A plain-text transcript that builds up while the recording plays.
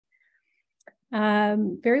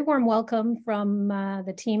Very warm welcome from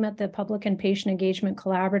the team at the Public and Patient Engagement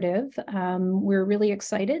Collaborative. We're really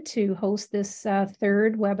excited to host this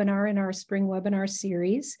third webinar in our spring webinar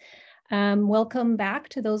series. Welcome back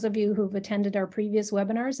to those of you who've attended our previous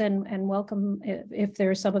webinars, and welcome if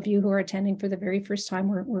there are some of you who are attending for the very first time.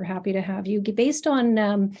 We're happy to have you. Based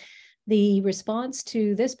on the response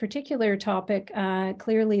to this particular topic,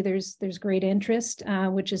 clearly there's great interest,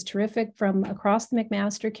 which is terrific from across the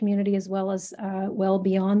McMaster community as well as well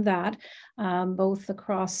beyond that, both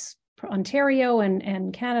across Ontario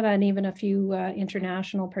and Canada, and even a few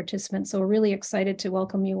international participants. So we're really excited to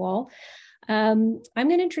welcome you all. I'm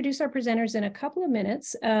going to introduce our presenters in a couple of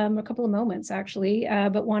minutes, a couple of moments actually,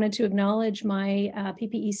 but wanted to acknowledge my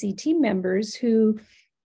PPEC team members who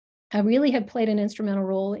really have played an instrumental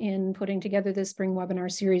role in putting together this spring webinar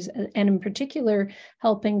series, and in particular,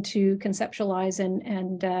 helping to conceptualize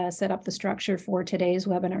and set up the structure for today's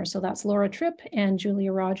webinar. So that's Laura Tripp and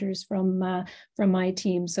Julia Rogers from my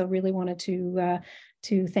team. So really wanted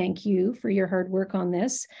to thank you for your hard work on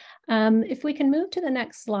this. If we can move to the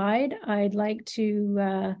next slide, I'd like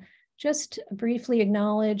to just briefly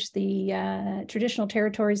acknowledge the traditional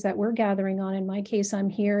territories that we're gathering on. In my case, I'm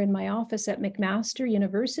here in my office at McMaster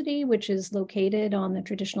University, which is located on the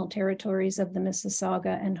traditional territories of the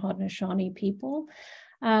Mississauga and Haudenosaunee people.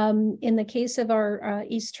 In the case of our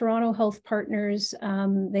East Toronto Health Partners,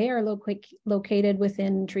 they are located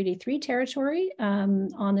within Treaty 3 territory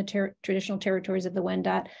on the traditional territories of the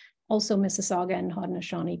Wendat, also Mississauga and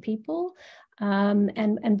Haudenosaunee people.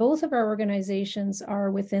 And both of our organizations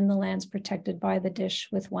are within the lands protected by the Dish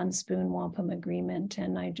with One Spoon Wampum Agreement.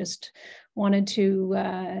 And I just wanted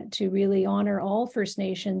to really honor all First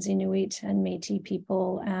Nations, Inuit, and Métis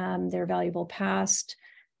people, their valuable past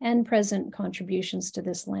and present contributions to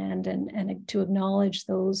this land, and to acknowledge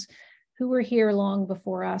those who were here long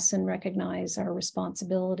before us and recognize our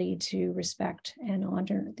responsibility to respect and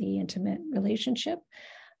honor the intimate relationship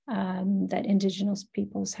that Indigenous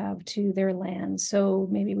peoples have to their land. So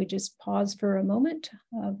maybe we just pause for a moment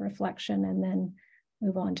of reflection and then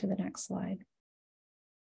move on to the next slide.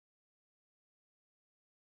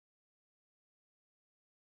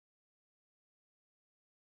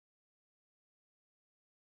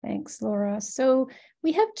 Thanks, Laura. So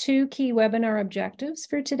we have two key webinar objectives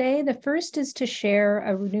for today. The first is to share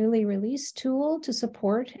a newly released tool to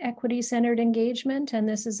support equity-centered engagement. And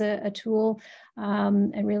this is a tool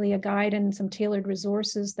and really a guide and some tailored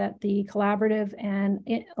resources that the collaborative and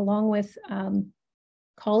along with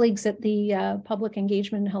colleagues at the Public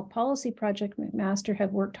Engagement and Health Policy Project McMaster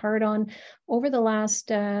have worked hard on over the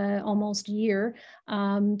last almost year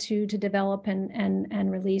to develop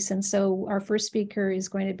and release. And so our first speaker is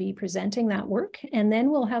going to be presenting that work. And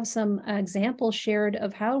then we'll have some examples shared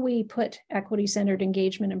of how we put equity-centered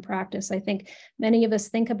engagement in practice. I think many of us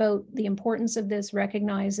think about the importance of this,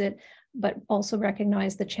 recognize it, but also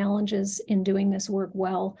recognize the challenges in doing this work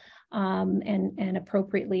well and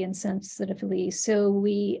appropriately and sensitively. So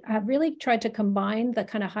we have really tried to combine the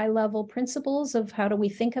kind of high-level principles of how do we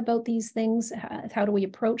think about these things, how do we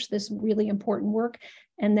approach this really important work,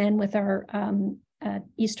 and then with our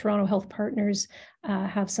East Toronto Health Partners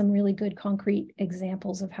have some really good concrete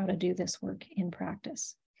examples of how to do this work in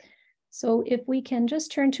practice. So if we can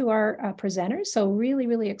just turn to our presenters. So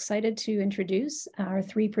really excited to introduce our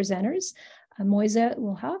three presenters. Moise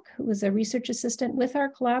Wilhak, who is a research assistant with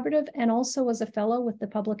our collaborative and also was a fellow with the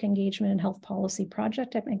Public Engagement and Health Policy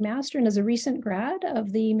Project at McMaster, and is a recent grad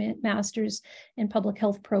of the Masters in Public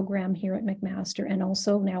Health program here at McMaster, and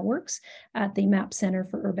also now works at the MAP Center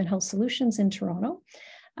for Urban Health Solutions in Toronto.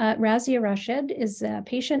 Razia Rashed is a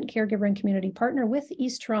patient, caregiver, and community partner with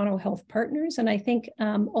East Toronto Health Partners. And I think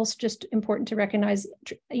also just important to recognize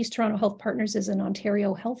East Toronto Health Partners is an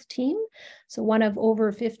Ontario health team. So one of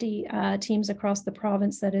over 50 teams across the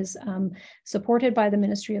province that is supported by the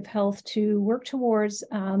Ministry of Health to work towards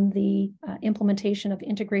the implementation of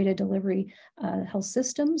integrated delivery health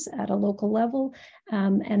systems at a local level.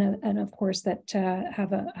 And of course that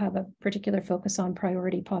have a particular focus on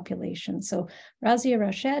priority populations. So Razia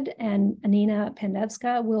Rashed and Anina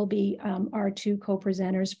Pendevska will be our two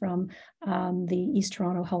co-presenters from the East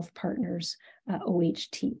Toronto Health Partners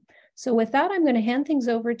OHT. So with that, I'm going to hand things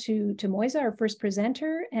over to Moise, our first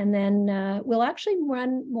presenter, and then we'll actually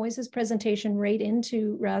run Moise's presentation right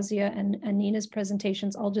into Razia and Nina's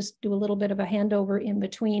presentations. I'll just do a little bit of a handover in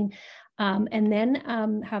between. And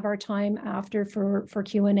then have our time after for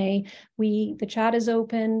Q&A. The chat is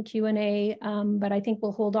open, Q&A, but I think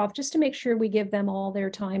we'll hold off just to make sure we give them all their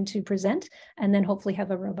time to present, and then hopefully have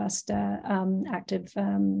a robust, active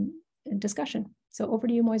discussion. So over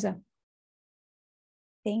to you, Moise.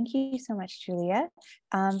 Thank you so much, Julia.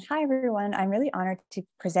 Hi, everyone. I'm really honored to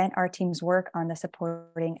present our team's work on the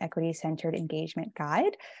Supporting Equity-Centered Engagement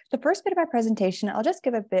Guide. The first bit of our presentation, I'll just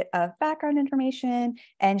give a bit of background information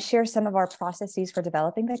and share some of our processes for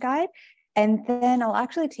developing the guide. And then I'll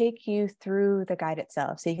actually take you through the guide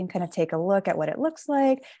itself, so you can kind of take a look at what it looks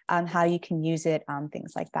like, how you can use it,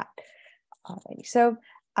 things like that. Alrighty, so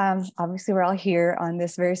obviously we're all here on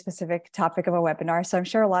this very specific topic of a webinar, so I'm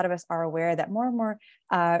sure a lot of us are aware that more and more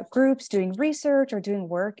groups doing research or doing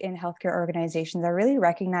work in healthcare organizations are really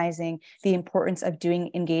recognizing the importance of doing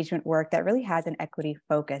engagement work that really has an equity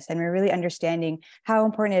focus. And we're really understanding how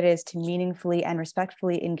important it is to meaningfully and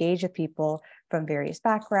respectfully engage with people from various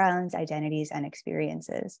backgrounds, identities, and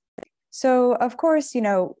experiences. So, of course,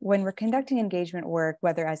 when we're conducting engagement work,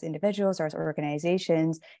 whether as individuals or as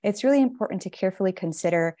organizations, it's really important to carefully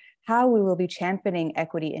consider how we will be championing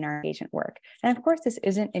equity in our engagement work. And of course, this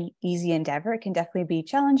isn't an easy endeavor. It can definitely be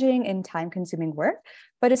challenging and time-consuming work,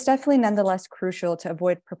 but it's definitely nonetheless crucial to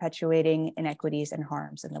avoid perpetuating inequities and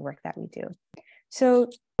harms in the work that we do. So,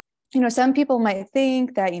 some people might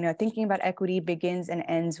think that, thinking about equity begins and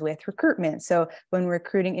ends with recruitment. So when we're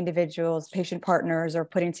recruiting individuals, patient partners, or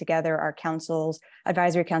putting together our councils,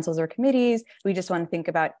 advisory councils, or committees, we just want to think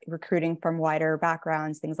about recruiting from wider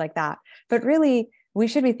backgrounds, things like that. But really, we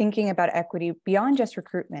should be thinking about equity beyond just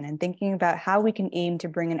recruitment and thinking about how we can aim to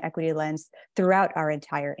bring an equity lens throughout our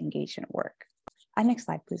entire engagement work. Next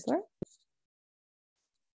slide, please, Laura.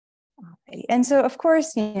 And so, of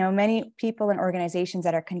course, many people and organizations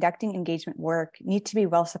that are conducting engagement work need to be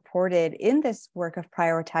well supported in this work of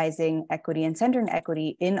prioritizing equity and centering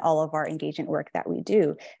equity in all of our engagement work that we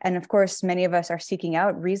do. And of course, many of us are seeking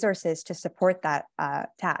out resources to support that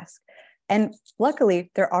task. And luckily,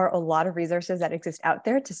 there are a lot of resources that exist out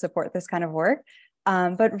there to support this kind of work.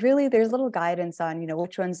 But really, there's little guidance on,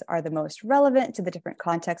 which ones are the most relevant to the different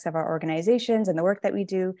contexts of our organizations and the work that we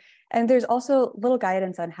do. And there's also little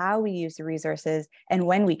guidance on how we use the resources and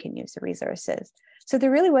when we can use the resources. So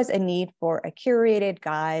there really was a need for a curated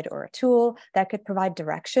guide or a tool that could provide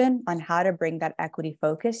direction on how to bring that equity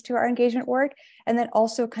focus to our engagement work, and then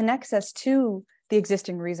also connects us to the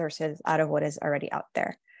existing resources out of what is already out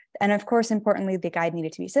there. And of course, importantly, the guide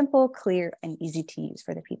needed to be simple, clear, and easy to use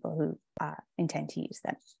for the people who intend to use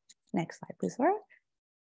them. Next slide, please, Laura.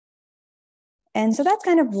 And so that's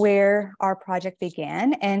kind of where our project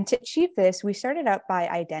began. And to achieve this, we started out by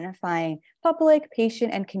identifying public,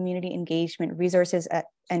 patient, and community engagement resources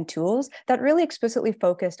and tools that really explicitly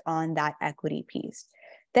focused on that equity piece.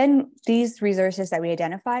 Then these resources that we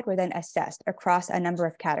identified were then assessed across a number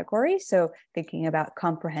of categories. So thinking about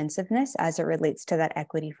comprehensiveness as it relates to that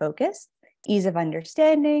equity focus, ease of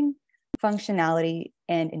understanding, functionality,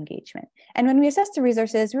 and engagement. And when we assessed the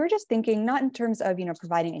resources, we were just thinking not in terms of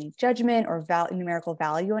providing any judgment or numerical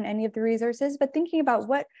value on any of the resources, but thinking about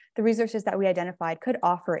what the resources that we identified could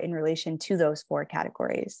offer in relation to those 4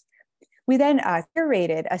 categories. We then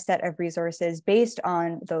curated a set of resources based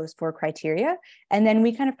on those 4 criteria, and then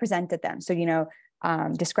we kind of presented them. So,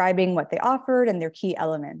 describing what they offered and their key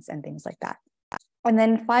elements and things like that. And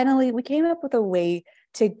then finally, we came up with a way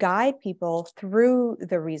to guide people through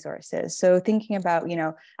the resources. So thinking about,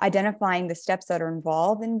 identifying the steps that are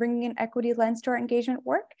involved in bringing an equity lens to our engagement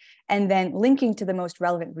work, and then linking to the most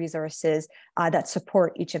relevant resources that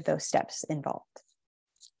support each of those steps involved.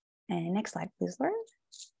 And next slide, please, Laura.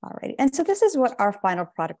 Alrighty, and so this is what our final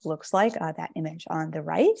product looks like, that image on the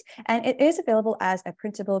right, and it is available as a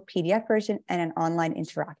printable PDF version and an online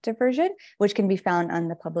interactive version, which can be found on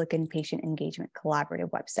the Public and Patient Engagement Collaborative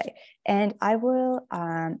website. And I will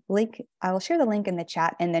share the link in the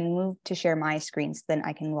chat and then move to share my screen so then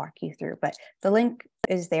I can walk you through, but the link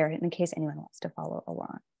is there in case anyone wants to follow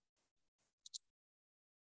along.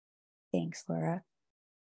 Thanks, Laura.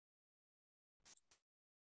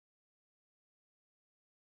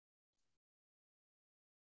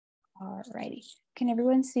 Alrighty, can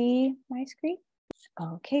everyone see my screen?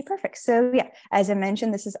 Okay, perfect. So yeah, as I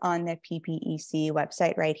mentioned, this is on the PPEC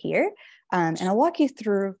website right here. And I'll walk you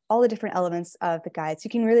through all the different elements of the guide so you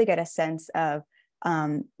can really get a sense of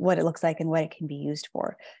what it looks like and what it can be used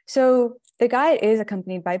for. So the guide is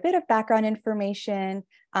accompanied by a bit of background information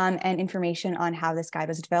and information on how this guide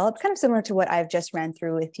was developed, kind of similar to what I've just ran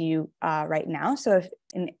through with you right now. So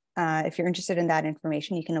if you're interested in that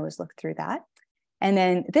information, you can always look through that. And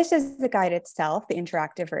then this is the guide itself, the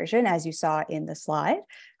interactive version, as you saw in the slide.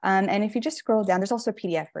 And if you just scroll down, there's also a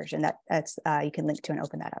PDF version that's you can link to and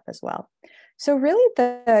open that up as well. So really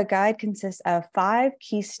the guide consists of 5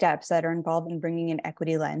 key steps that are involved in bringing an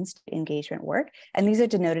equity lens to engagement work. And these are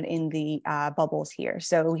denoted in the bubbles here.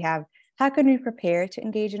 So we have, how can we prepare to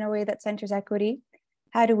engage in a way that centers equity?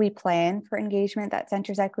 How do we plan for engagement that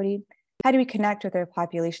centers equity? How do we connect with our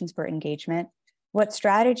populations for engagement? What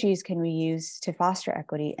strategies can we use to foster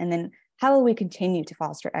equity? And then how will we continue to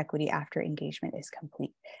foster equity after engagement is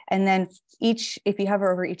complete? And then if you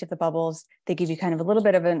hover over each of the bubbles, they give you kind of a little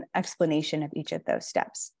bit of an explanation of each of those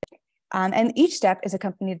steps. And each step is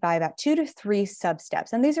accompanied by about 2 to 3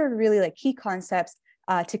 sub-steps. And these are really like key concepts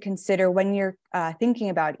to consider when you're thinking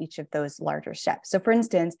about each of those larger steps. So for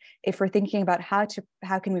instance, if we're thinking about how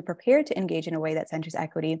can we prepare to engage in a way that centers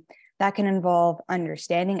equity, that can involve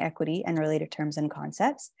understanding equity and related terms and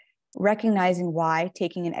concepts, recognizing why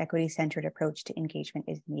taking an equity-centered approach to engagement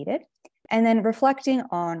is needed, and then reflecting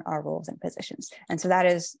on our roles and positions. And so that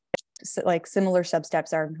is like similar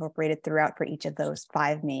sub-steps are incorporated throughout for each of those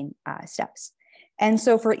 5 main steps. And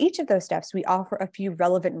so for each of those steps, we offer a few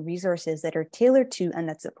relevant resources that are tailored to and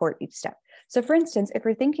that support each step. So for instance, if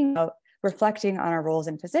we're thinking about reflecting on our roles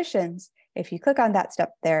and positions, if you click on that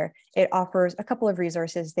step there, it offers a couple of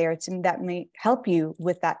resources there that may help you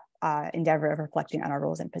with that endeavor of reflecting on our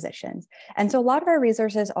roles and positions. And so a lot of our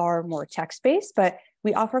resources are more text-based, but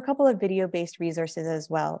we offer a couple of video-based resources as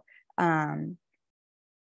well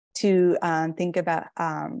to think about,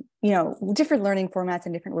 different learning formats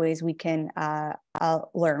and different ways we can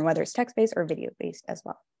learn, whether it's text-based or video-based as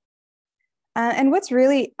well. And what's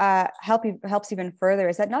really helps even further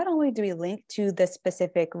is that not only do we link to the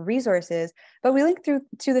specific resources, but we link through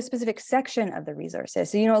to the specific section of the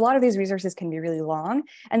resources. So, a lot of these resources can be really long.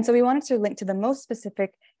 And so we wanted to link to the most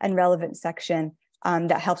specific and relevant section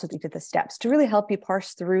that helps with each of the steps to really help you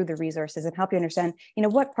parse through the resources and help you understand,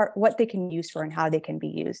 what they can be used for and how they can be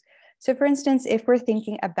used. So for instance, if we're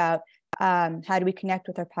thinking about how do we connect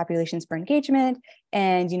with our populations for engagement,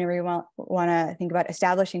 and we want to think about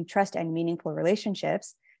establishing trust and meaningful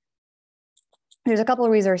relationships, there's a couple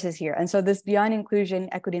of resources here. And so this Beyond Inclusion,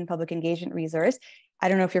 Equity, and Public Engagement resource, I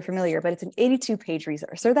don't know if you're familiar, but it's an 82-page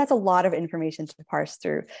resource. So that's a lot of information to parse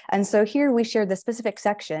through. And so here we share the specific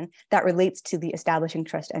section that relates to the establishing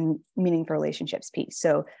trust and meaningful relationships piece.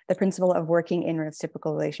 So the principle of working in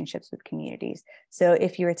reciprocal relationships with communities. So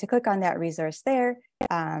if you were to click on that resource there,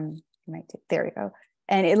 there we go.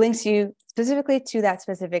 And it links you specifically to that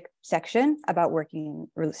specific section about working in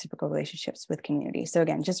reciprocal relationships with communities. So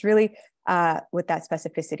again, just really with that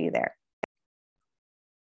specificity there.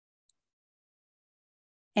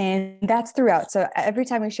 And that's throughout. So every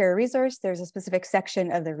time we share a resource, there's a specific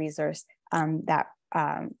section of the resource that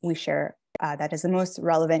we share that is the most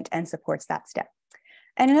relevant and supports that step.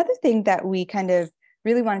 And another thing that we kind of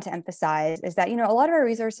really wanted to emphasize is that, a lot of our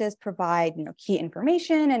resources provide, key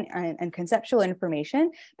information and conceptual information,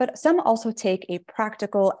 but some also take a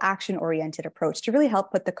practical, action-oriented approach to really help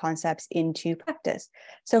put the concepts into practice.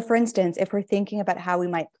 So for instance, if we're thinking about how we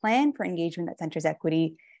might plan for engagement that centers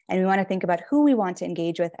equity, and we want to think about who we want to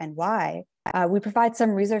engage with and why, we provide some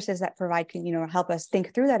resources that help us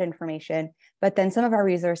think through that information. But then some of our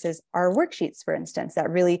resources are worksheets, for instance, that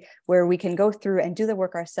really where we can go through and do the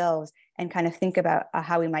work ourselves and kind of think about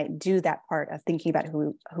how we might do that part of thinking about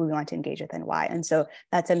who we want to engage with and why. And so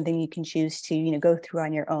that's something you can choose to go through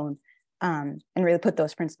on your own and really put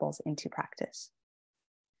those principles into practice.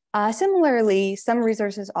 Similarly, some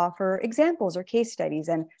resources offer examples or case studies.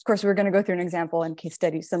 And of course, we're going to go through an example and case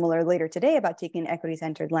study similar later today about taking an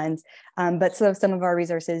equity-centered lens. But so some of our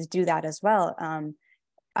resources do that as well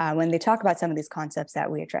when they talk about some of these concepts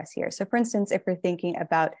that we address here. So for instance, if we're thinking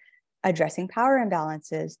about addressing power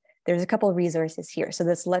imbalances, there's a couple of resources here. So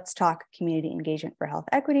this Let's Talk Community Engagement for Health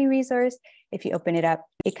Equity resource, if you open it up,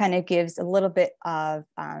 it kind of gives a little bit of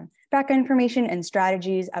background information and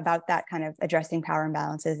strategies about that kind of addressing power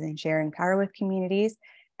imbalances and sharing power with communities.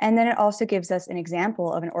 And then it also gives us an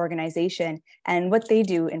example of an organization and what they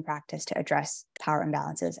do in practice to address power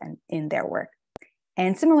imbalances and in their work.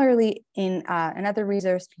 And similarly, in another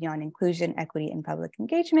resource, Beyond Inclusion, Equity, and Public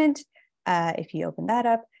Engagement, if you open that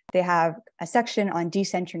up, they have a section on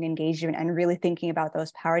decentering engagement and really thinking about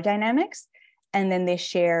those power dynamics. And then they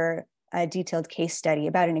share a detailed case study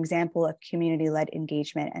about an example of community-led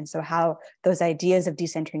engagement. And so how those ideas of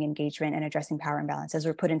decentering engagement and addressing power imbalances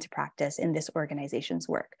were put into practice in this organization's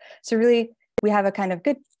work. So really, we have a kind of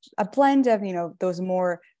a blend of, those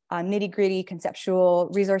more nitty-gritty conceptual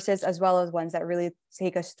resources, as well as ones that really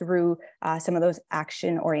take us through some of those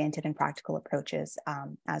action-oriented and practical approaches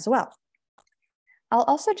as well. I'll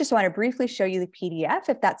also just want to briefly show you the PDF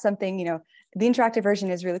if that's something, the interactive version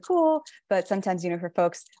is really cool, but sometimes, for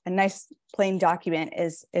folks, a nice plain document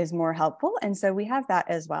is more helpful. And so we have that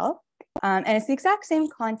as well. And it's the exact same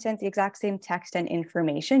content, the exact same text and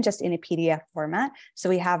information, just in a PDF format. So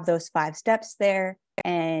we have those 5 steps there,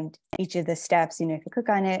 and each of the steps, if you click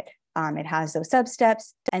on it, It has those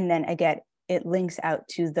sub-steps, and then again, it links out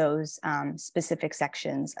to those specific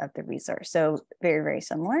sections of the resource. So very, very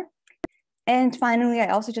similar. And finally, I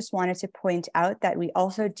also just wanted to point out that we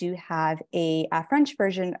also do have a French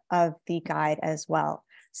version of the guide as well.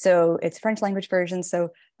 So it's French language version. So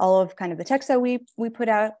all of kind of the text that we put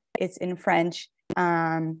out, it's in French.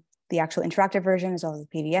 The actual interactive version as well as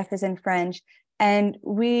the PDF is in French. And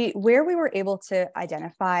where we were able to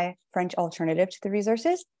identify French alternative to the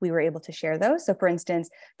resources, we were able to share those. So for instance,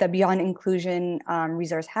 the Beyond Inclusion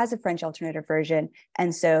resource has a French alternative version.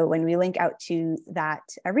 And so when we link out to that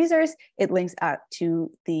resource, it links out to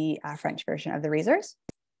the French version of the resource.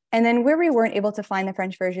 And then where we weren't able to find the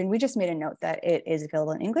French version, we just made a note that it is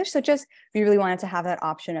available in English. So just, we really wanted to have that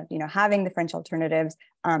option of, having the French alternatives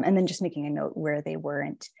and then just making a note where they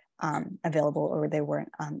weren't available or where they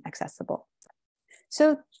weren't accessible.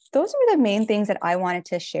 So those are the main things that I wanted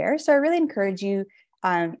to share. So I really encourage you,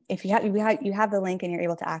 if you have the link and you're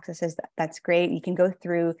able to access this, that's great. You can go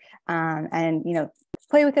through and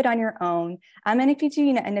play with it on your own. And if you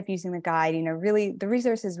do end up using the guide, really the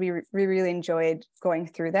resources, we really enjoyed going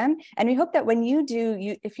through them. And we hope that when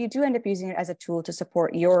if you do end up using it as a tool to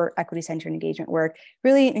support your equity-centered engagement work,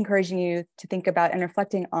 really encouraging you to think about and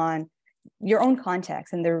reflecting on your own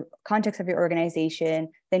context and the context of your organization,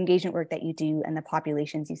 the engagement work that you do, and the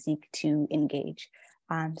populations you seek to engage.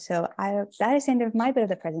 So that is the end of my bit of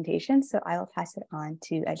the presentation. So I will pass it on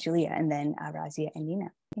to Julia and then Razia and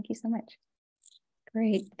Nina. Thank you so much.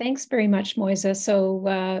 Great. Thanks very much, Moisa.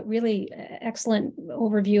 So really excellent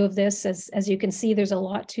overview of this. As you can see, there's a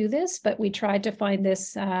lot to this, but we tried to find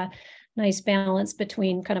this nice balance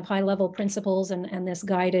between kind of high level principles and this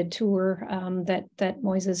guided tour that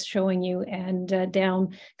Moisa is showing you, and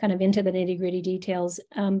down kind of into the nitty gritty details.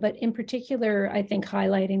 But in particular, I think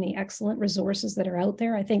highlighting the excellent resources that are out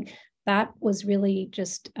there. I think that was really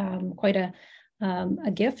just quite a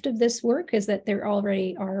gift of this work, is that there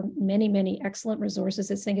already are many, many excellent resources.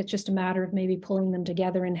 I think it's just a matter of maybe pulling them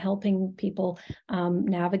together and helping people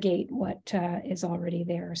navigate what is already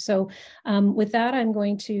there. So with that, I'm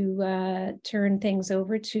going to turn things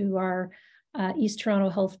over to our East Toronto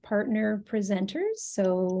Health Partner presenters.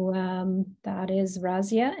 So that is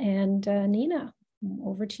Razia and Nina.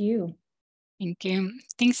 Over to you. Thank you.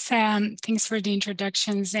 Thanks for the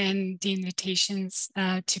introductions and the invitations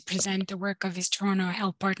to present the work of East Toronto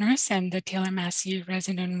Health Partners and the Taylor Massey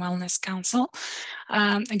Resident Wellness Council.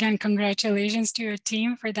 Again, congratulations to your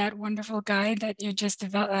team for that wonderful guide that you just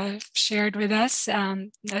shared with us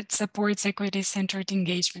that supports equity-centered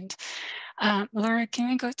engagement. Laura, can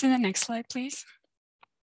we go to the next slide, please?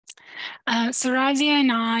 So Razia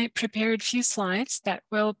and I prepared a few slides that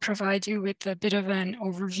will provide you with a bit of an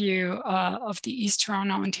overview of the East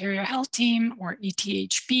Toronto Ontario Health Team, or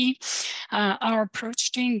ETHP, our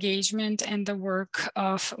approach to engagement, and the work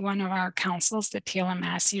of one of our councils, the Taylor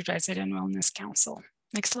Massey Resident Wellness Council.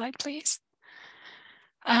 Next slide, please.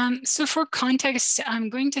 So for context, I'm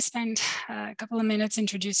going to spend a couple of minutes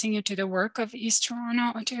introducing you to the work of East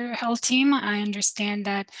Toronto Ontario Health Team. I understand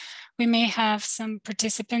that we may have some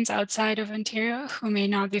participants outside of Ontario who may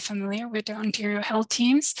not be familiar with the Ontario Health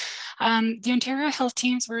Teams. The Ontario Health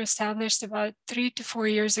Teams were established about 3 to 4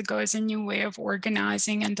 years ago as a new way of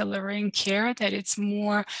organizing and delivering care that it's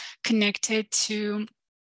more connected to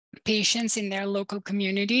patients in their local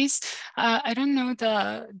communities. I don't know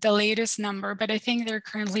the latest number, but I think there are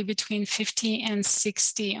currently between 50 and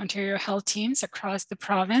 60 Ontario Health Teams across the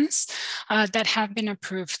province that have been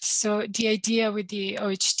approved. So the idea with the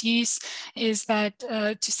OHTs is that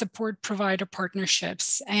to support provider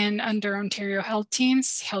partnerships, and under Ontario Health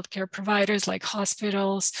Teams, healthcare providers like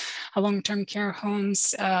hospitals, long-term care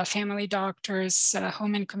homes, family doctors,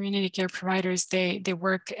 home and community care providers, they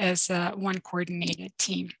work as one coordinated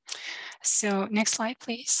team. So next slide,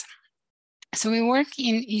 please. So we work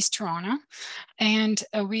in East Toronto, and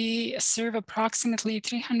we serve approximately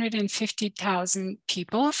 350,000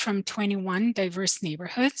 people from 21 diverse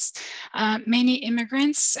neighborhoods. Many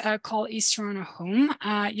immigrants call East Toronto home.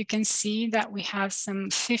 You can see that we have some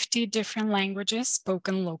 50 different languages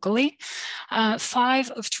spoken locally.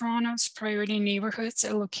 5 of Toronto's priority neighborhoods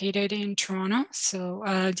are located in Toronto. So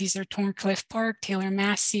these are Thorncliffe Park, Taylor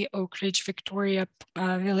Massey, Oak Ridge, Victoria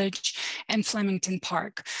Village, and Flemington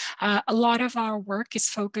Park. A lot of our work is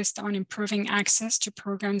focused on improving access to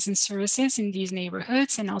programs and services in these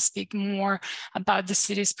neighborhoods, and I'll speak more about the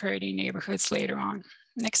city's priority neighborhoods later on.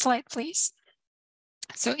 Next slide, please.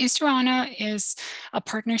 So East Toronto is a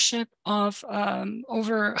partnership of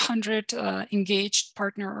over 100 engaged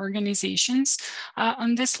partner organizations.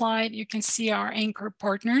 On this slide, you can see our anchor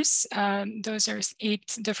partners. Those are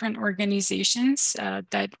 8 different organizations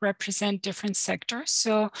that represent different sectors.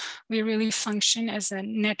 So we really function as a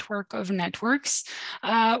network of networks.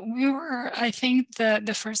 We were, I think,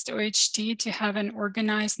 the first OHT to have an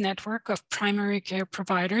organized network of primary care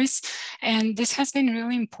providers. And this has been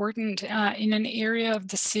really important in an area of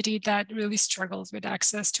the city that really struggles with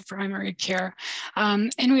access to primary care.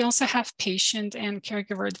 And we also have patient and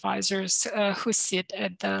caregiver advisors who sit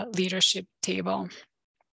at the leadership table.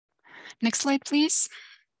 Next slide, please.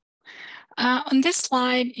 On this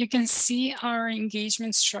slide, you can see our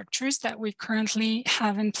engagement structures that we currently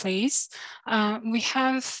have in place. We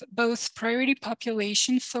have both priority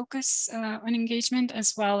population focus on engagement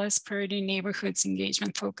as well as priority neighborhoods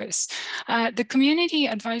engagement focus. The Community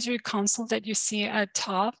Advisory Council that you see at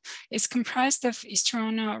top is comprised of East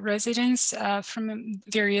Toronto residents from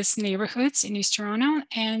various neighborhoods in East Toronto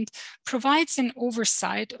and provides an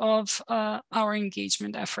oversight of our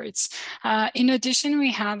engagement efforts. In addition,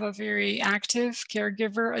 we have a very active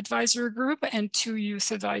caregiver advisory group and 2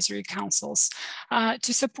 youth advisory councils.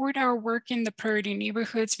 To support our work in the priority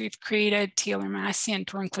neighborhoods, we've created Taylor Massey and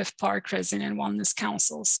Thorncliffe Park resident wellness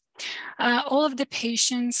councils. All of the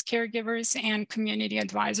patients, caregivers, and community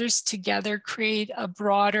advisors together create a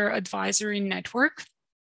broader advisory network.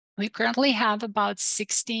 We currently have about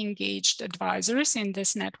 60 engaged advisors in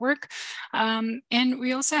this network. And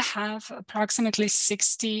we also have approximately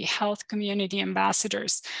 60 health community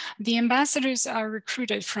ambassadors. The ambassadors are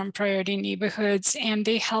recruited from priority neighborhoods, and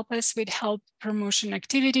they help us with health promotion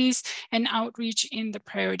activities and outreach in the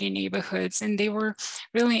priority neighborhoods. And they were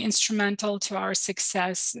really instrumental to our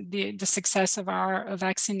success, the success of our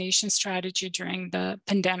vaccination strategy during the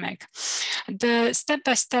pandemic. The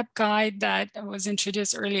step-by-step guide that was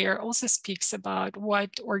introduced earlier also speaks about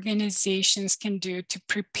what organizations can do to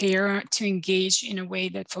prepare to engage in a way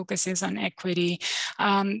that focuses on equity,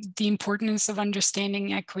 the importance of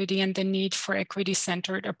understanding equity and the need for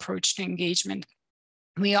equity-centered approach to engagement.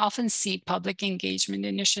 We often see public engagement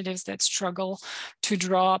initiatives that struggle to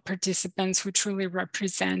draw participants who truly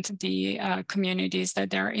represent the communities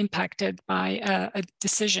that are impacted by a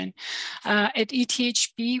decision. At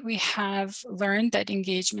ETHB, we have learned that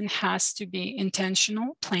engagement has to be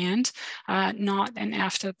intentional, planned, not an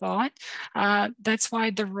afterthought. That's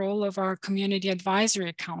why the role of our Community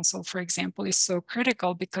Advisory Council, for example, is so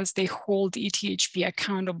critical, because they hold ETHB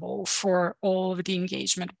accountable for all of the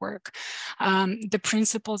engagement work. The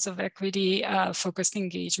principles of equity-focused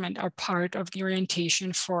engagement are part of the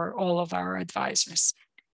orientation for all of our advisors.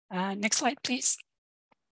 Next slide, please.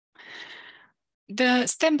 The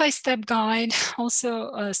step-by-step guide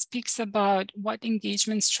also speaks about what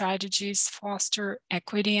engagement strategies foster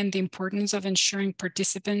equity and the importance of ensuring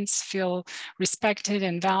participants feel respected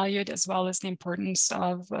and valued, as well as the importance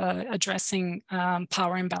of addressing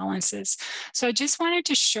power imbalances. So I just wanted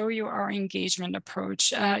to show you our engagement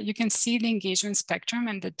approach. You can see the engagement spectrum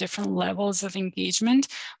and the different levels of engagement.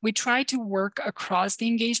 We try to work across the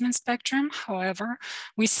engagement spectrum. However,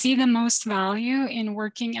 we see the most value in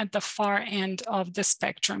working at the far end of the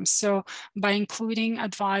spectrum. So by including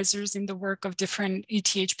advisors in the work of different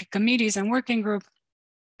ETHB committees and working groups,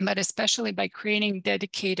 but especially by creating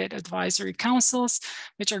dedicated advisory councils,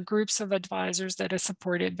 which are groups of advisors that are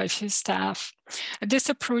supported by his staff. This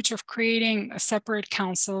approach of creating separate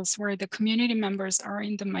councils where the community members are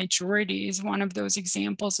in the majority is one of those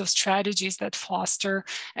examples of strategies that foster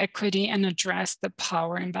equity and address the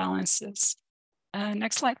power imbalances.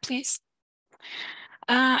 Next slide, please.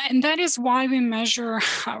 And that is why we measure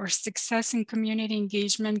our success in community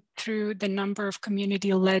engagement through the number of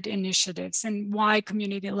community-led initiatives, and why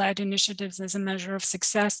community-led initiatives is a measure of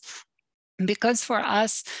success. Because for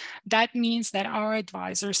us, that means that our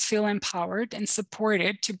advisors feel empowered and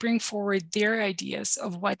supported to bring forward their ideas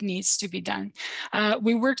of what needs to be done.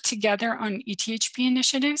 We work together on ETHB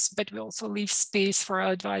initiatives, but we also leave space for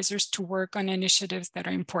our advisors to work on initiatives that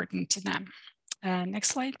are important to them. Next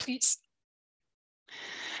slide, please.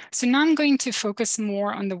 So now I'm going to focus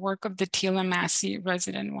more on the work of the Taylor Massey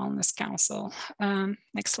Resident Wellness Council.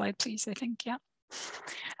 Next slide, please, I think, yeah.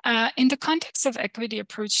 In the context of equity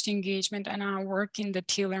approach to engagement and our work in the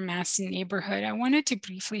Taylor-Massey neighborhood, I wanted to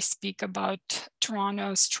briefly speak about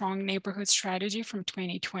Toronto's Strong Neighborhood Strategy from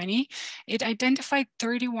 2020. It identified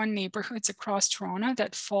 31 neighborhoods across Toronto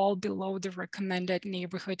that fall below the recommended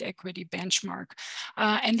neighborhood equity benchmark.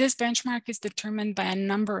 And this benchmark is determined by a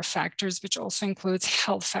number of factors, which also includes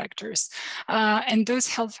health factors. And those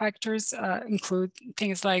health factors include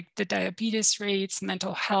things like the diabetes rates,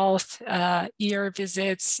 mental health, ER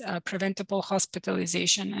visits, preventable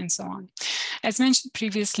hospitalization, and so on. As mentioned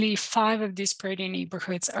previously, 5 of these priority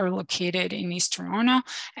neighborhoods are located in East Toronto,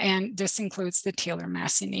 and this includes the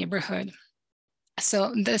Taylor-Massey neighborhood.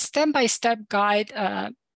 So the step-by-step guide,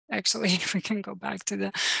 actually, if we can go back to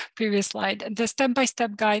the previous slide, the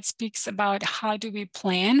step-by-step guide speaks about how do we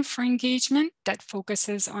plan for engagement that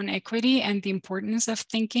focuses on equity and the importance of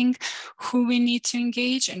thinking who we need to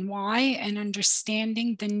engage and why, and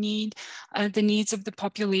understanding the needs of the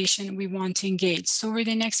population we want to engage. So over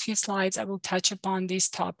the next few slides, I will touch upon these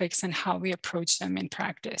topics and how we approach them in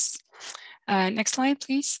practice. Next slide,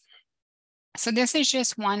 please. So this is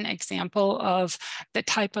just one example of the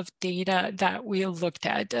type of data that we looked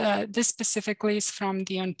at. This specifically is from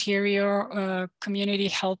the Ontario Community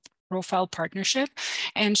Health Profile Partnership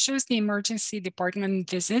and shows the emergency department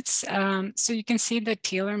visits. So you can see the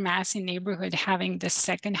Taylor-Massey neighborhood having the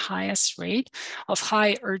second highest rate of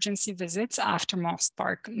high urgency visits after Moss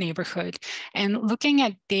Park neighborhood. And looking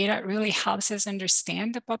at data really helps us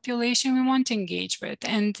understand the population we want to engage with.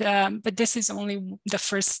 And but this is only the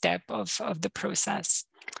first step of the process.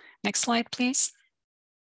 Next slide, please.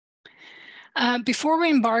 Before we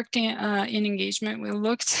embarked in engagement, we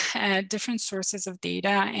looked at different sources of data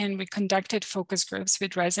and we conducted focus groups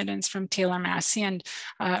with residents from Taylor-Massey, and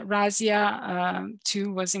Razia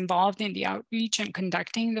too was involved in the outreach and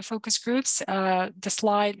conducting the focus groups. The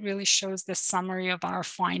slide really shows the summary of our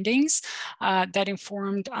findings that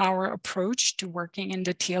informed our approach to working in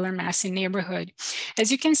the Taylor-Massey neighborhood.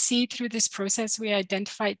 As you can see through this process, we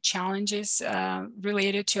identified challenges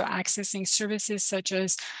related to accessing services such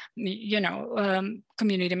as,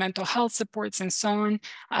 community mental health supports and so on,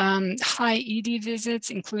 high ED visits,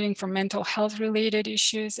 including for mental health related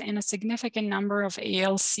issues, and a significant number of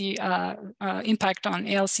ALC impact on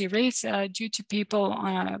ALC rates due to people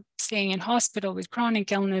staying in hospital with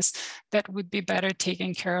chronic illness that would be better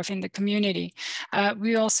taken care of in the community.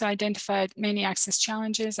 We also identified many access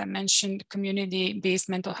challenges. I mentioned community-based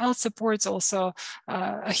mental health supports. Also,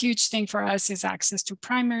 a huge thing for us is access to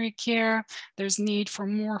primary care. There's need for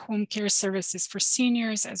more home care services for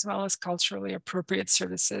seniors, as well as culturally appropriate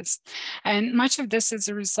services. And much of this is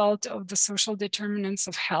a result of the social determinants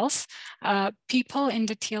of health. People in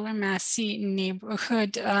the Taylor-Massey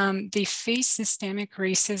neighborhood, they face systemic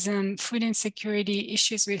racism, food insecurity,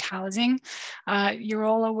 issues with housing. You're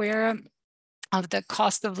all aware of the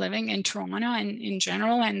cost of living in Toronto and in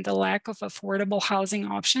general, and the lack of affordable housing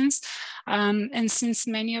options. And since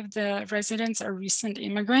many of the residents are recent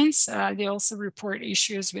immigrants, they also report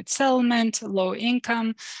issues with settlement, low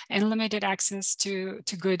income, and limited access to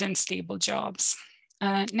good and stable jobs.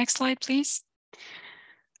 Next slide, please.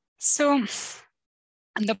 So,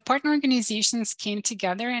 and the partner organizations came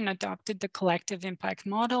together and adopted the collective impact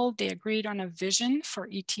model. They agreed on a vision for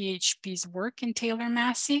ETHP's work in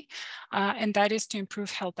Taylor-Massey, and that is to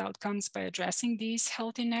improve health outcomes by addressing these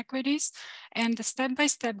health inequities. And the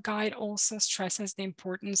step-by-step guide also stresses the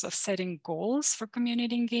importance of setting goals for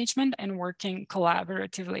community engagement and working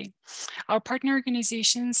collaboratively. Our partner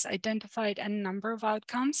organizations identified a number of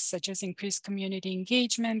outcomes, such as increased community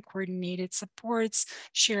engagement, coordinated supports,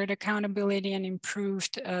 shared accountability, and improved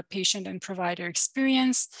patient and provider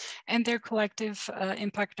experience. And their collective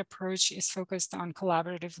impact approach is focused on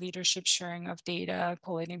collaborative leadership, sharing of data,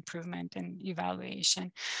 quality improvement, and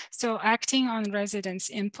evaluation. So acting on residents'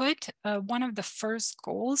 input, one of the first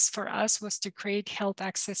goals for us was to create Health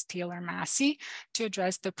Access Taylor-Massey to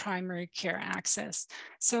address the primary care access.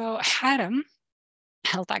 So HATM,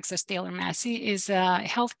 Health Access Taylor-Massey, is a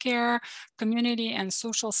healthcare, community, and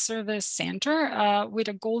social service center with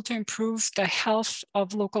a goal to improve the health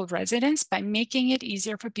of local residents by making it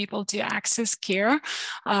easier for people to access care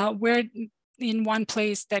where in one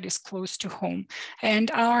place that is close to home.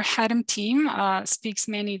 And our HATM team speaks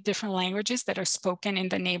many different languages that are spoken in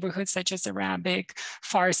the neighborhood, such as Arabic,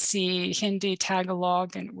 Farsi, Hindi,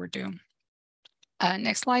 Tagalog, and Urdu.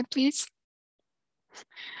 Next slide, please.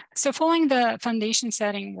 So following the foundation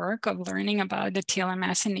setting work of learning about the Taylor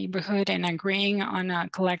Massey neighborhood and agreeing on a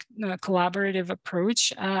collaborative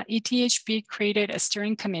approach, ETHB created a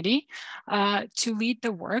steering committee to lead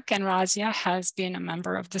the work, and Razia has been a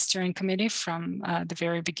member of the steering committee from the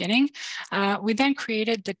very beginning. We then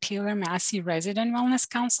created the Taylor Massey Resident Wellness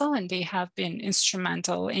Council, and they have been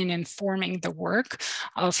instrumental in informing the work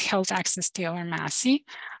of Health Access Taylor Massey.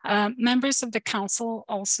 Members of the council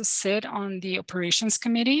also sit on the operations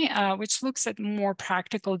committee, which looks at more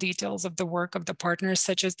practical details of the work of the partners,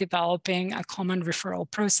 such as developing a common referral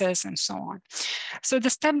process and so on. So the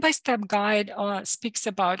step-by-step guide speaks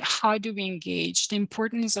about how do we engage, the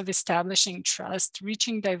importance of establishing trust,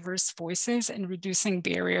 reaching diverse voices, and reducing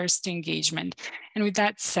barriers to engagement. And with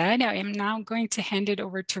that said, I am now going to hand it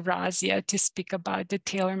over to Razia to speak about the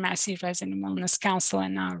Taylor Massey Resident Wellness Council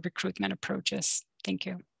and recruitment approaches. Thank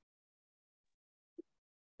you.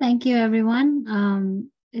 Thank you, everyone.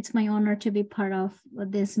 It's my honor to be part of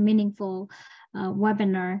this meaningful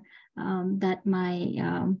webinar that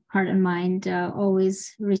my heart and mind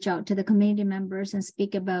always reach out to the community members and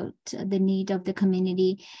speak about the need of the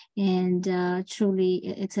community. And truly,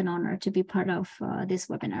 it's an honor to be part of this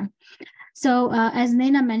webinar. So as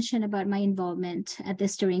Nena mentioned about my involvement at the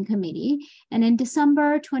steering committee, and in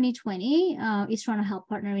December 2020, East Toronto Health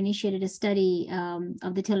Partner initiated a study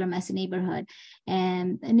of the Taylor Massey neighborhood.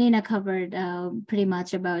 And Nena covered pretty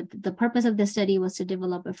much about the purpose of the study was to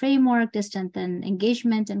develop a framework to strengthen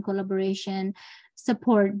engagement and collaboration,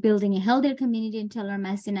 support building a healthier community in Taylor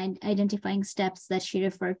Massey, and identifying steps that she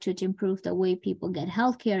referred to improve the way people get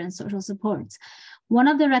healthcare and social supports. One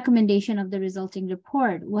of the recommendations of the resulting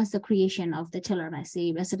report was the creation of the Taylor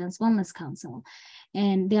Massey Residents Wellness Council.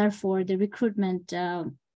 And therefore, the recruitment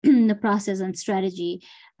the process and strategy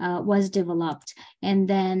was developed. And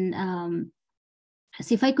then,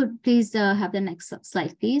 so if I could please have the next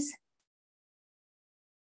slide, please.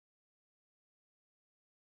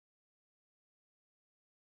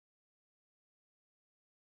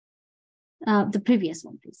 The previous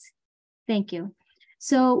one, please. Thank you.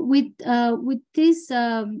 So with these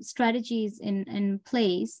strategies in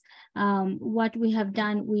place, what we have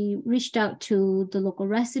done, we reached out to the local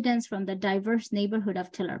residents from the diverse neighborhood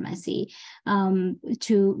of Taylor Massey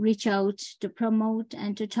to reach out, to promote,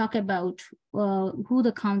 and to talk about who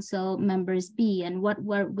the council members be and what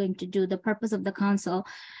we're going to do. The purpose of the council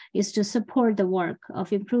is to support the work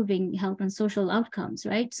of improving health and social outcomes,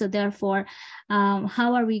 right? So therefore,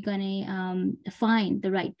 how are we going to find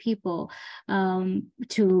the right people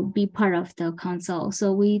to be part of the council?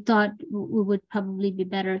 So we thought we would probably be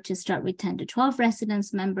better to start with 10 to 12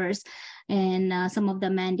 residents members. And some of the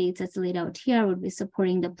mandates that's laid out here would be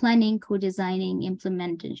supporting the planning, co-designing,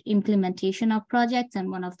 implementation of projects.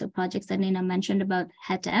 And one of the projects that Nina mentioned about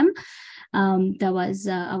HETM, that was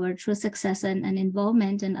our true success and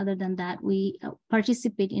involvement. And other than that, we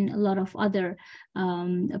participate in a lot of other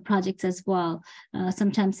projects as well,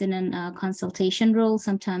 sometimes in a consultation role,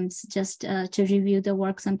 sometimes just to review the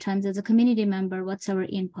work, sometimes as a community member, what's our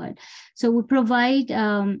input. So we provide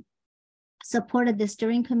support at the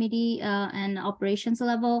steering committee and operations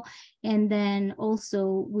level. And then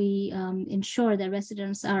also we ensure that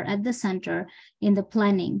residents are at the center in the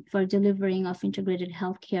planning for delivering of integrated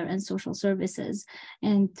healthcare and social services.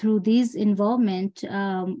 And through this involvement,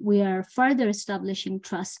 we are further establishing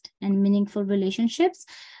trust and meaningful relationships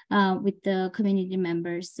with the community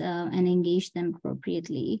members and engage them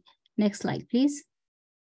appropriately. Next slide, please.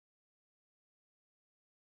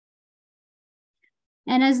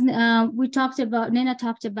 And as we talked about, Nina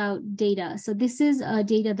talked about data. So this is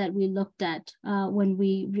data that we looked at when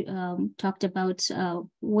we talked about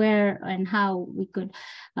where and how we could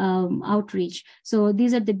outreach. So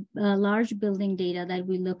these are the large building data that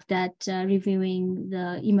we looked at reviewing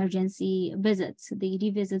the emergency visits. The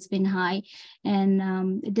ED visits been high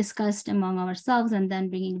and discussed among ourselves, and then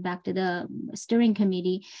bringing back to the steering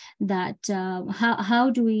committee that how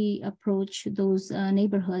do we approach those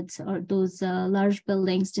neighborhoods or those large buildings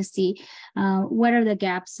to see what are the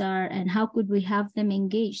gaps are and how could we have them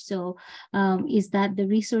engaged. So is that the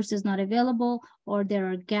resources not available, or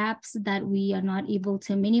there are gaps that we are not able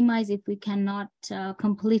to minimize? If we cannot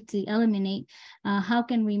completely eliminate, how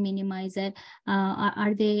can we minimize it?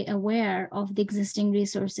 Are they aware of the existing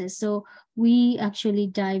resources? So we actually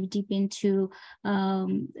dive deep into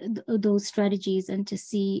those strategies and to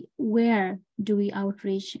see where do we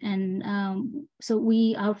outreach. And so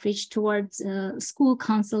we outreach towards school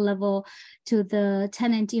council level, to the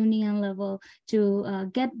tenant union level, to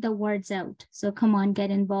get the words out. So come on, get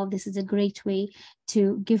involved. This is a great way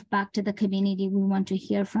to give back to the community. We want to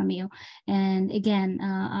hear from you. And again,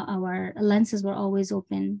 our lenses were always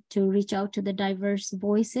open to reach out to the diverse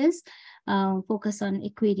voices, focus on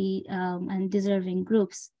equity and deserving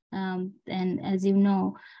groups. And as you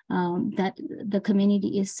know, that the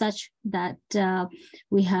community is such that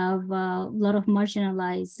we have a lot of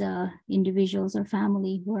marginalized individuals or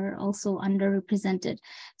family who are also underrepresented.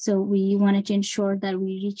 So we wanted to ensure that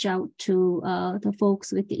we reach out to the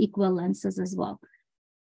folks with the equal lenses as well.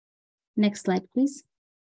 Next slide, please.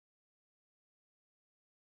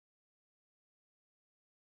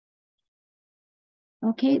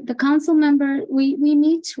 Okay, the council member, we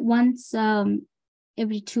meet once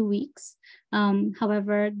every 2 weeks.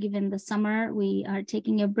 However, given the summer, we are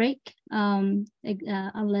taking a break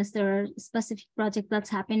unless there are specific project that's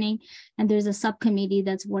happening and there's a subcommittee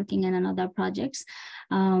that's working on another projects.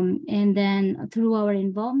 And then through our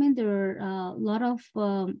involvement, there are a lot of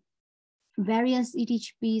various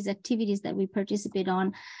ETHP's activities that we participate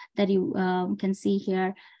on that you can see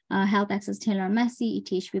here. Health Access Taylor Massey,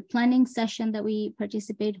 ETHP planning session that we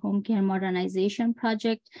participate, home care modernization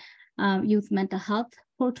project, youth mental health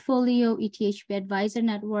portfolio, ETHP advisor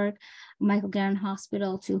network, Michael Garron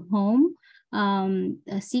Hospital to Home,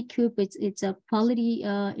 CCUP, it's a quality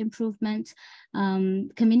improvement,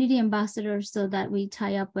 community ambassadors, so that we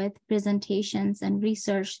tie up with presentations and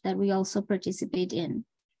research that we also participate in.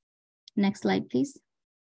 Next slide, please.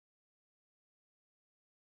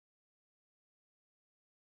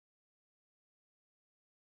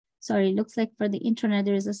 Sorry, it looks like for the internet,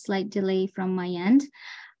 there is a slight delay from my end.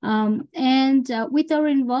 With our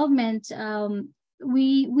involvement,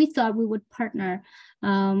 we thought we would partner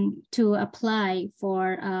to apply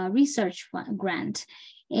for a research grant.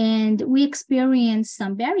 And we experienced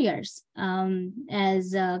some barriers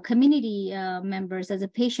as community members, as a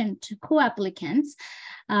patient co-applicants.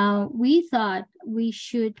 We thought we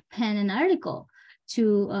should pen an article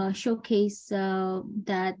to showcase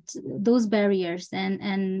that those barriers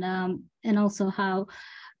and also how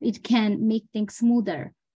it can make things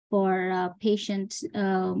smoother for a patient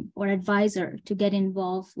or advisor to get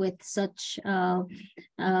involved with such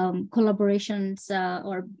collaborations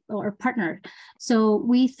or partner. So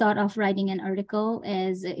we thought of writing an article,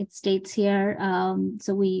 as it states here.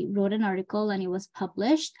 So we wrote an article and it was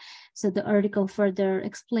published. So the article further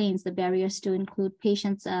explains the barriers to include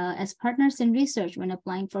patients as partners in research when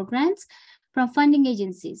applying for grants from funding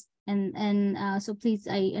agencies. So please,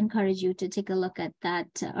 I encourage you to take a look at that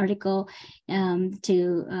article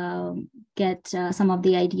to get some of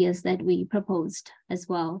the ideas that we proposed as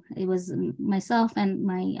well. It was myself and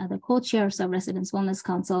my other co-chairs of Residents Wellness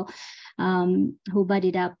Council who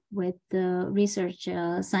buddied up with the research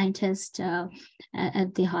scientist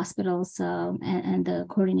at the hospitals and the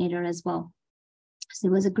coordinator as well. So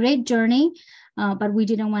it was a great journey, but we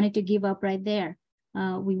didn't want it to give up right there.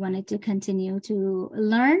 We wanted to continue to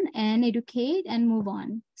learn and educate and move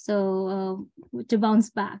on. So to bounce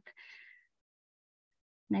back.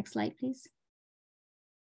 Next slide, please.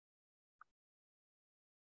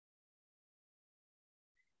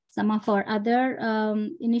 Some of our other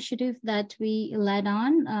initiatives that we led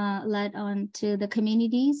on to the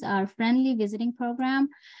communities, our friendly visiting program,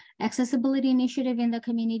 accessibility initiative in the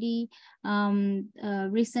community.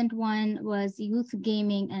 Recent one was youth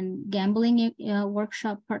gaming and gambling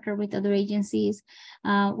workshop, partner with other agencies.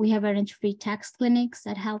 We have arranged free tax clinics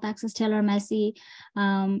at Health Access Taylor Massey.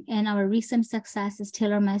 And our recent success is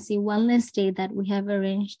Taylor Massey Wellness Day that we have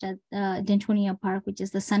arranged at Dentonia Park, which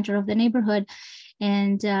is the center of the neighborhood.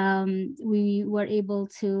 And we were able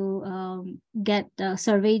to get a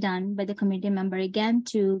survey done by the community member again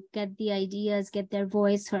to get the ideas, get their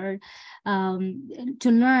voice heard,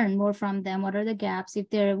 to learn more from them. What are the gaps if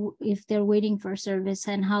they're waiting for service,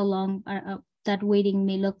 and how long that waiting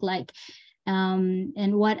may look like,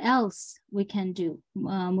 and what else we can do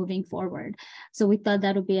moving forward. So we thought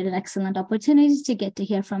that would be an excellent opportunity to get to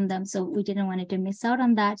hear from them. So we didn't want to miss out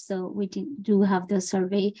on that. So we do have the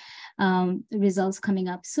survey results coming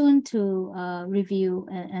up soon to review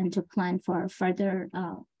and to plan for further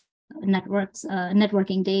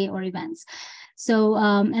networking day or events. So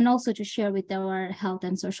and also to share with our health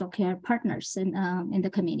and social care partners in the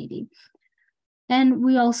community. And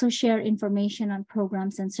we also share information on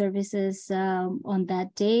programs and services on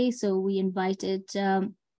that day. So we invited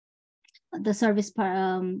the service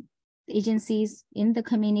agencies in the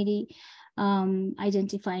community,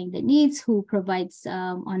 identifying the needs, who provides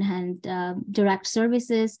on-hand direct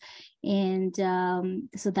services. And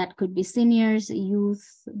so that could be seniors, youth,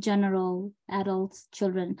 general, adults,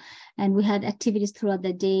 children. And we had activities throughout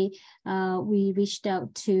the day. We reached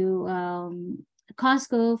out to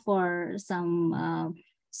Costco for some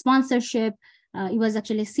sponsorship. It was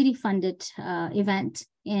actually a city-funded event,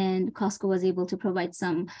 and Costco was able to provide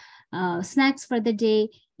some snacks for the day.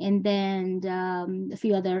 And then a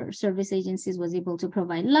few other service agencies was able to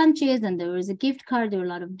provide lunches, and there was a gift card. There were a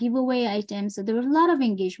lot of giveaway items. So there was a lot of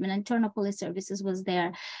engagement, and Toronto Police Services was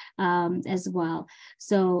there as well.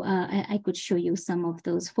 So I could show you some of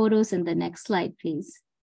those photos in the next slide, please.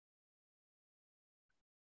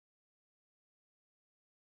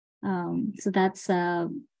 So that's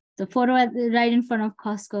the photo right in front of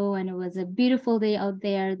Costco, and it was a beautiful day out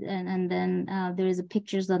there. And then there is a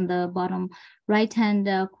pictures on the bottom right-hand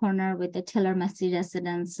corner with the Taylor Massey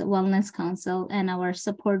Residence Wellness Council and our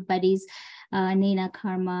support buddies, Nina,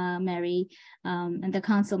 Karma, Mary, and the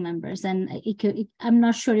council members. And I'm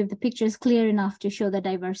not sure if the picture is clear enough to show the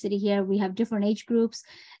diversity here. We have different age groups,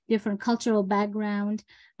 different cultural background.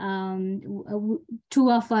 Two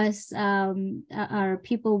of us are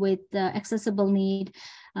people with accessible need,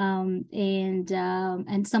 and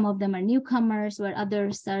some of them are newcomers, where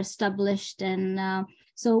others are established. And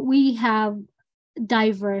so we have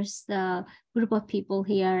diverse group of people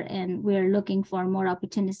here, and we're looking for more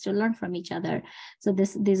opportunities to learn from each other. So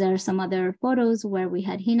these are some other photos where we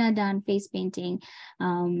had henna done, face painting,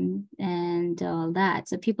 and all that.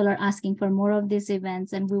 So people are asking for more of these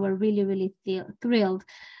events, and we were really, really thrilled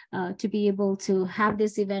to be able to have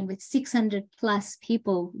this event with 600 plus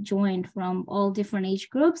people joined from all different age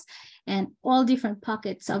groups and all different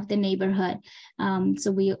pockets of the neighborhood.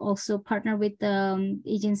 So we also partner with the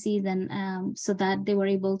agencies, and so that they were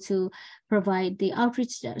able to provide the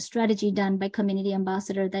outreach strategy done by community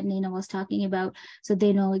ambassador that Nina was talking about. So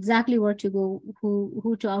they know exactly where to go,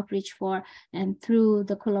 who to outreach for. And through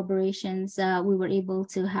the collaborations, we were able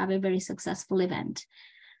to have a very successful event.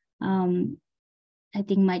 I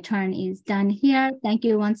think my turn is done here. Thank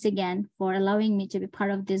you once again for allowing me to be part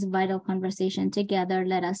of this vital conversation. Together,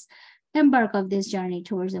 let us embark on this journey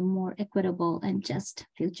towards a more equitable and just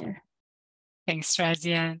future. Thanks,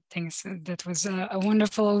 Razia. Thanks. That was a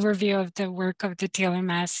wonderful overview of the work of the Taylor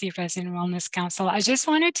Massey Resident Wellness Council. I just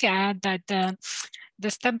wanted to add that the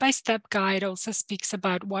step-by-step guide also speaks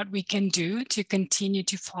about what we can do to continue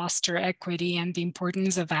to foster equity and the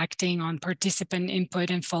importance of acting on participant input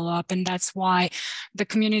and follow-up. And that's why the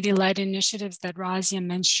community-led initiatives that Razia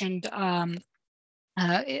mentioned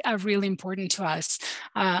are really important to us.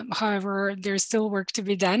 However, there's still work to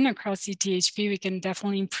be done across CTHP. We can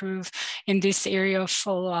definitely improve in this area of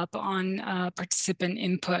follow-up on participant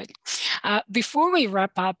input. Before we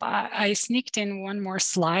wrap up, I sneaked in one more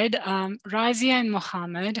slide. Razia and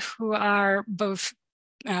Mohammed, who are both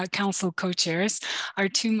council co-chairs, are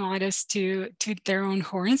too modest to toot their own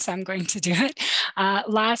horns, so I'm going to do it.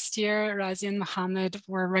 Last year, Razia and Mohammed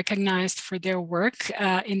were recognized for their work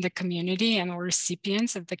in the community and were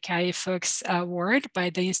recipients of the KAI-FOX Award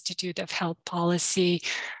by the Institute of Health Policy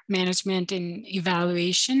Management and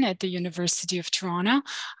Evaluation at the University of Toronto.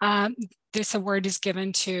 This award is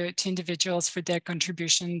given to individuals for their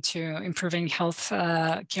contribution to improving health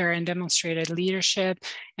care and demonstrated leadership.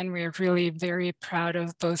 And we're really very proud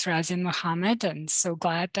of both Razia and Mohammed, and so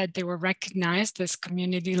glad that they were recognized as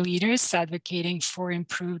community leaders advocating for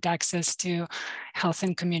improved access to health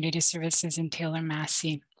and community services in Taylor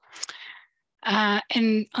Massey.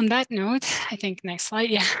 And on that note, I think next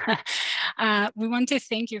slide, yeah. We want to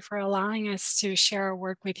thank you for allowing us to share our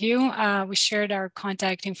work with you. We shared our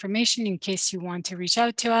contact information in case you want to reach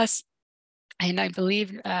out to us. And I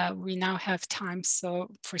believe we now have time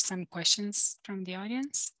for some questions from the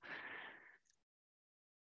audience.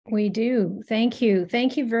 We do. Thank you.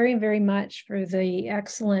 Thank you very, very much for the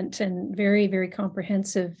excellent and very, very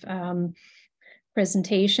comprehensive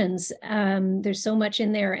presentations. There's so much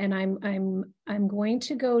in there, and I'm going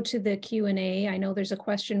to go to the Q&A. I know there's a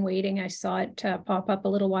question waiting. I saw it pop up a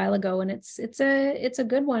little while ago, and it's a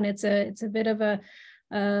good one. It's a bit of a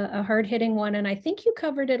hard-hitting one, and I think you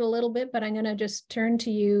covered it a little bit, but I'm going to just turn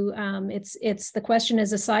to you. The question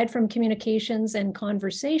is, aside from communications and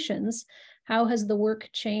conversations, how has the work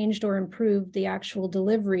changed or improved the actual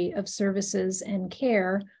delivery of services and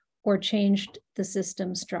care, or changed the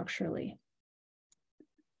system structurally?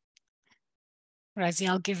 Razia,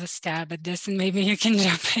 I'll give a stab at this and maybe you can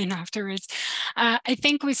jump in afterwards. I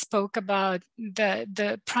think we spoke about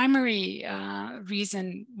the primary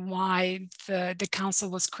reason why the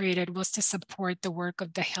council was created was to support the work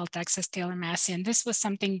of the Health Access Taylor Massey, and this was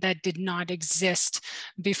something that did not exist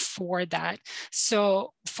before that.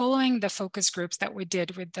 So following the focus groups that we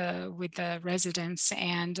did with the residents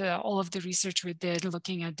and all of the research we did,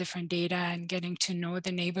 looking at different data and getting to know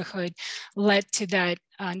the neighborhood, led to that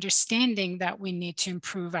understanding that we need to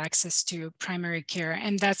improve access to primary care,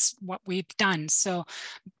 and that's what we've done. So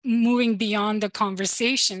moving beyond the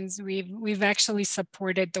conversations, we've actually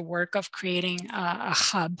supported the work of creating a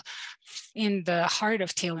hub in the heart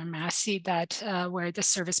of Taylor Massey that where the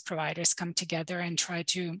service providers come together and try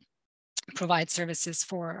to provide services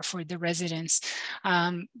for the residents.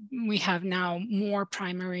 We have now more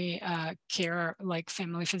primary care, like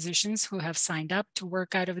family physicians, who have signed up to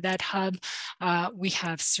work out of that hub. We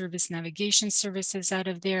have service navigation services out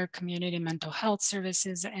of there, community mental health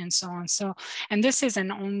services, and so on. So, and this is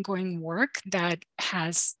an ongoing work that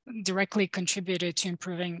has directly contributed to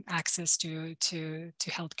improving access to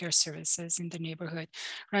healthcare services in the neighborhood.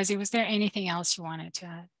 Razi, was there anything else you wanted to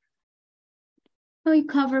add? We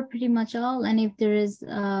cover pretty much all, and if there is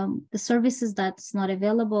the services that's not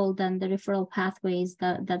available, then the referral pathways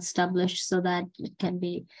that's established so that it can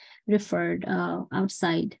be referred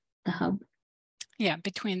outside the hub. Yeah,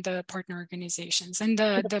 between the partner organizations, and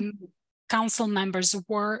the council members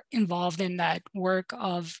were involved in that work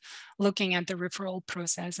of looking at the referral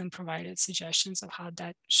process and provided suggestions of how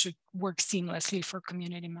that should work seamlessly for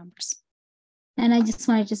community members. And I just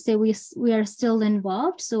wanted to say we are still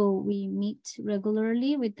involved. So we meet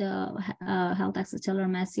regularly with the Health Access Taylor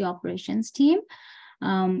Massey operations team.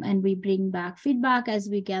 And we bring back feedback as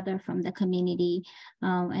we gather from the community.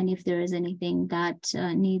 And if there is anything that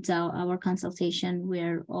needs our consultation,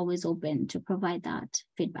 we're always open to provide that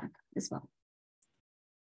feedback as well.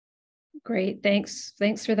 Great, thanks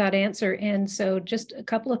for that answer. And so just a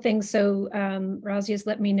couple of things. So Razi has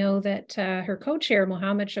let me know that her co-chair,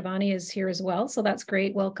 Mohammed Shabani, is here as well. So that's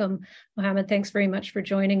great. Welcome, Mohammed. Thanks very much for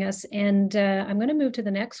joining us. And I'm going to move to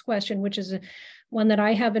the next question, which is one that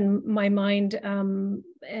I have in my mind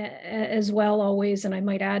as well always, and I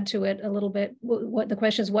might add to it a little bit. What the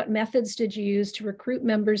question is, what methods did you use to recruit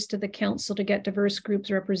members to the council to get diverse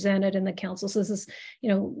groups represented in the council? So this is,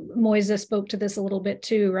 Moisa spoke to this a little bit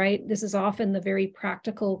too, right? This is often the very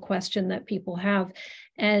practical question that people have.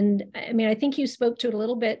 And I mean, I think you spoke to it a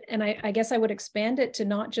little bit, and I guess I would expand it to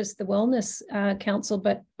not just the Wellness Council,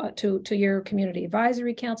 but to your Community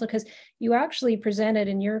Advisory Council, because you actually presented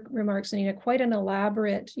in your remarks, Anita, quite an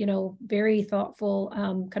elaborate, very thoughtful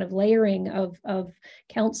kind of layering of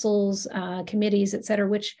councils, committees, et cetera,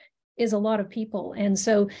 which is a lot of people. And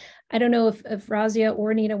so I don't know if Razia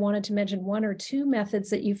or Nina wanted to mention one or two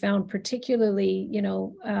methods that you found particularly,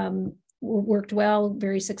 worked well,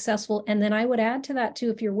 very successful. And then I would add to that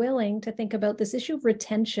too, if you're willing to think about this issue of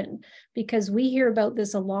retention, because we hear about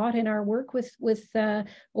this a lot in our work with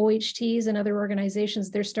OHTs and other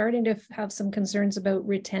organizations. They're starting to have some concerns about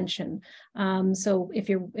retention. So if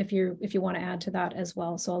you want to add to that as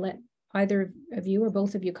well. So I'll let either of you or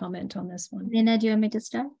both of you comment on this one. Nina, do you want me to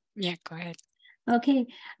start? Yeah, go ahead. Okay.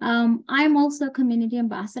 I'm also a community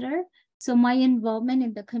ambassador. So my involvement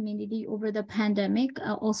in the community over the pandemic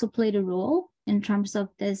also played a role in terms of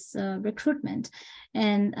this recruitment.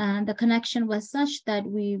 And the connection was such that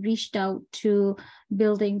we reached out to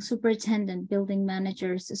building superintendent, building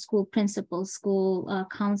managers, school principals, school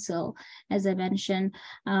council, as I mentioned,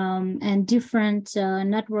 and different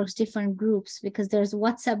networks, different groups, because there's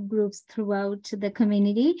WhatsApp groups throughout the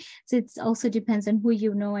community. So it also depends on who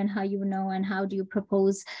you know and how you know and how do you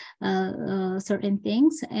propose certain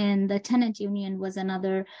things. And the tenant union was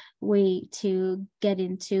another way to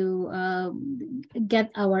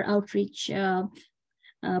get our outreach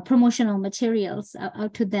promotional materials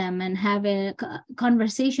out to them and have a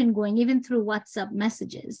conversation going even through WhatsApp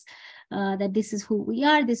messages that this is who we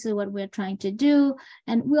are, this is what we're trying to do.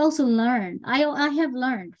 And we also learn, I have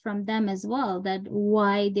learned from them as well, that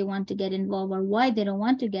why they want to get involved or why they don't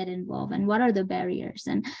want to get involved and what are the barriers.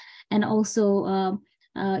 And also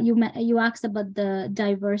you asked about the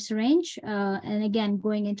diverse range, and again,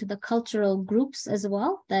 going into the cultural groups as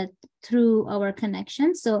well, that through our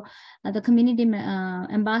connections. So the community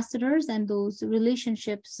ambassadors and those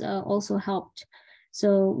relationships also helped.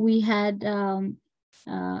 So we had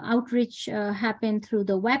outreach happen through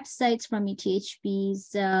the websites from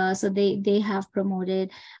ETHBs. So they have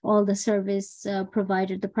promoted all the service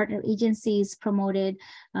provided, the partner agencies promoted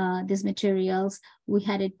these materials. We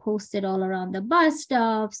had it posted all around the bus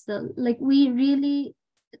stops. We really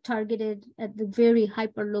targeted at the very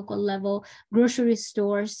hyper local level, grocery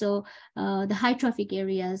stores. So the high traffic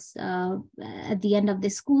areas at the end of the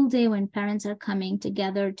school day when parents are coming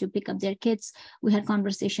together to pick up their kids, we had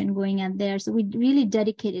conversation going on there. So we really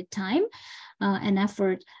dedicated time. an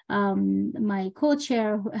effort. My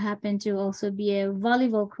co-chair happened to also be a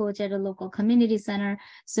volleyball coach at a local community center.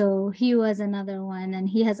 So he was another one, and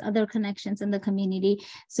he has other connections in the community.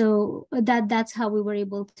 So that's how we were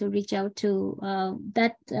able to reach out to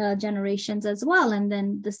that generations as well, and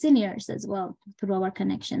then the seniors as well through our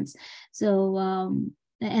connections. So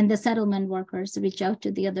and the settlement workers reach out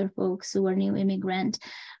to the other folks who are new immigrant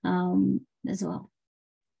as well.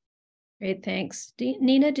 Great, thanks.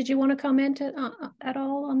 Nina, did you want to comment at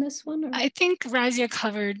all on this one? Or? I think Razia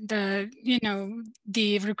covered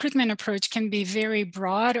the recruitment approach can be very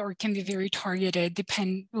broad or can be very targeted,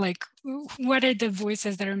 depend like what are the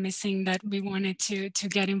voices that are missing that we wanted to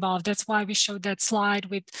get involved. That's why we showed that slide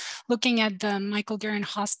with looking at the Michael Garron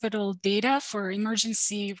Hospital data for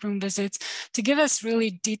emergency room visits to give us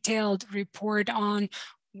really detailed report on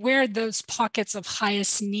where those pockets of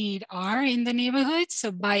highest need are in the neighborhood,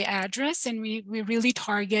 so by address, and we really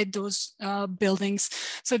target those buildings.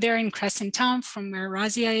 So they're in Crescent Town from where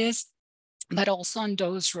Razia is, but also on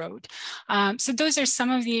Doe's Road. So those are some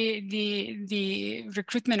of the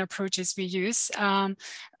recruitment approaches we use.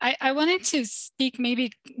 I wanted to speak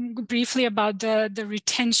maybe briefly about the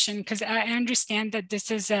retention, because I understand that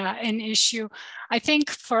this is an issue. I think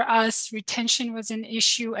for us, retention was an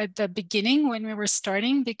issue at the beginning when we were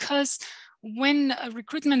starting, because when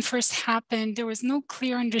recruitment first happened, there was no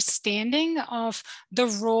clear understanding of the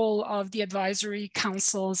role of the advisory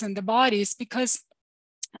councils and the bodies, because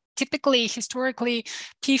typically, historically,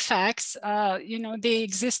 PPECs, they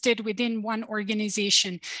existed within one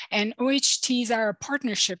organization, and OHTs are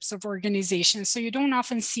partnerships of organizations. So you don't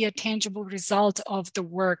often see a tangible result of the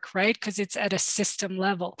work, right? Because it's at a system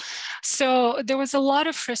level. So there was a lot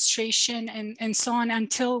of frustration and so on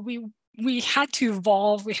until we had to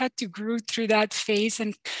evolve. We had to grow through that phase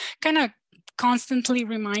and kind of constantly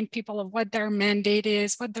remind people of what their mandate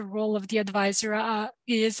is, what the role of the advisor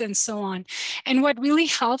is, and so on. And what really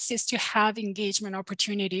helps is to have engagement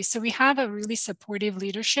opportunities. So we have a really supportive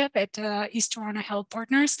leadership at East Toronto Health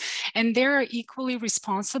Partners, and they're equally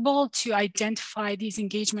responsible to identify these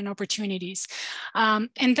engagement opportunities.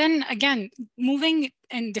 And then again, moving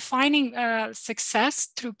and defining success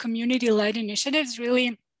through community-led initiatives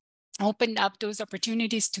really opened up those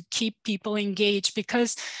opportunities to keep people engaged,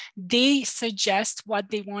 because they suggest what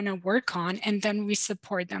they want to work on and then we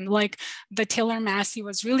support them. Like the Taylor Massey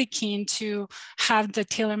was really keen to have the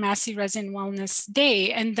Taylor Massey Resident Wellness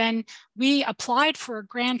Day, and then we applied for a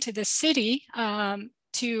grant to the city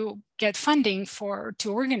to get funding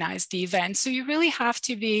to organize the event. So you really have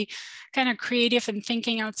to be kind of creative and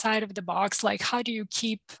thinking outside of the box, like how do you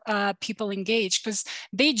keep people engaged? Because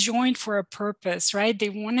they joined for a purpose, right? They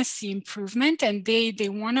want to see improvement, and they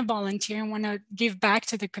want to volunteer and want to give back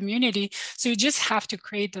to the community. So you just have to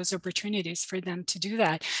create those opportunities for them to do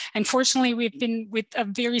that. And fortunately, we've been with a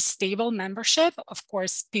very stable membership. Of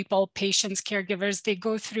course, people, patients, caregivers, they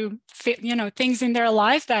go through things in their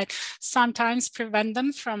life that sometimes prevent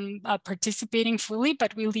them from participating fully,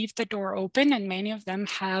 but we leave the door open, and many of them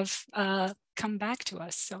have come back to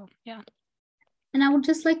us. So, yeah. And I would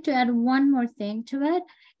just like to add one more thing to it.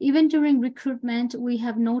 Even during recruitment, we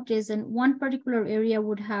have noticed in one particular area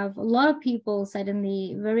would have a lot of people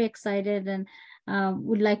suddenly very excited and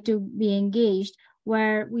would like to be engaged,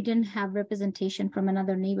 where we didn't have representation from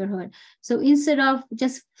another neighborhood. So instead of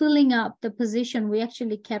just filling up the position, we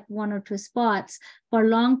actually kept 1 or 2 spots for a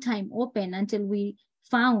long time open until we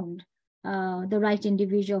found the right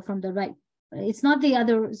individual from the right. It's not the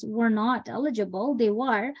others were not eligible, they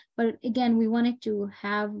were, but again, we wanted to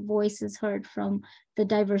have voices heard from the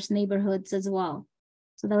diverse neighborhoods as well.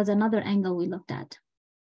 So that was another angle we looked at.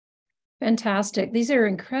 Fantastic. These are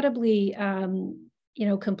incredibly,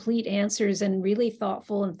 complete answers and really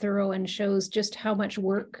thoughtful and thorough, and shows just how much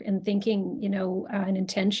work and thinking, and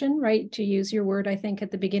intention, right? To use your word, I think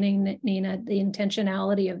at the beginning, Nina, the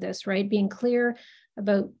intentionality of this, right? Being clear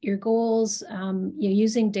about your goals, you're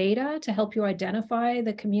using data to help you identify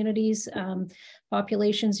the communities,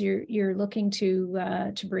 populations you're looking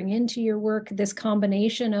to bring into your work. This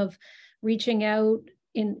combination of reaching out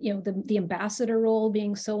in, the ambassador role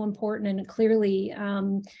being so important, and clearly,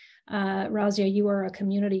 Razia, you are a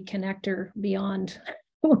community connector beyond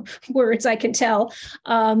words, I can tell,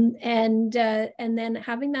 and then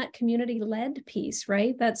having that community-led piece,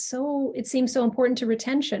 right? It seems so important to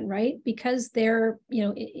retention, right? Because they're,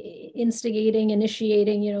 instigating,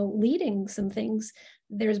 initiating, leading some things.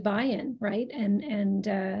 There's buy-in, right? And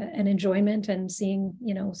enjoyment, and seeing,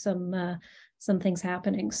 something's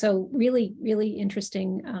happening. So really, really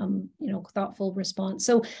interesting, thoughtful response.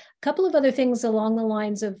 So a couple of other things along the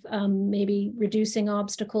lines of maybe reducing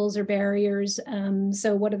obstacles or barriers.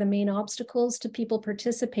 So what are the main obstacles to people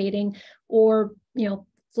participating, or,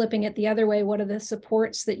 flipping it the other way, what are the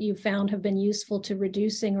supports that you've found have been useful to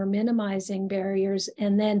reducing or minimizing barriers?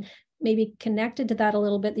 And then maybe connected to that a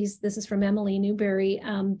little bit, this is from Emily Newberry,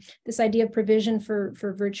 this idea of provision for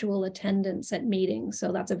virtual attendance at meetings.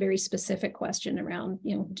 So that's a very specific question around,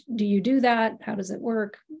 do you do that? How does it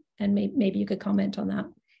work? And maybe you could comment on that.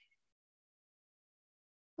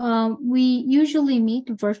 We usually meet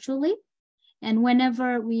virtually, and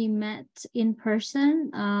whenever we met in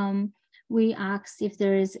person, we asked if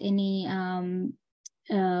there is any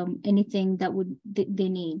anything that they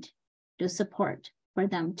need to support for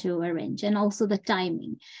them to arrange, and also the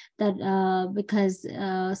timing that because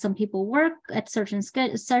some people work at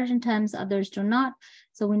certain times, others do not.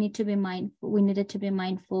 So we need to be mindful. We needed to be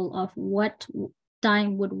mindful of what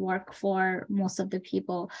time would work for most of the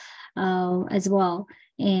people as well.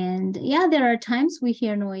 And yeah, there are times we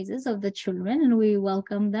hear noises of the children and we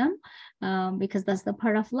welcome them because that's the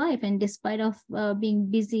part of life. And despite of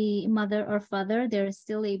being busy mother or father, they're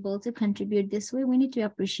still able to contribute this way. We need to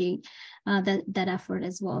appreciate that effort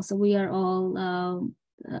as well. So we are all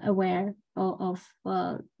aware of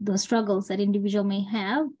the struggles that individual may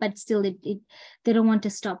have, but still they don't want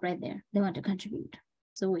to stop right there. They want to contribute.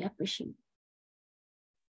 So we appreciate.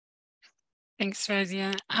 Thanks,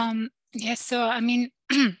 Razia. Yes, so I mean,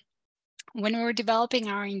 when we were developing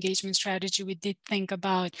our engagement strategy, we did think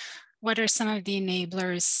about what are some of the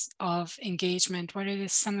enablers of engagement? What are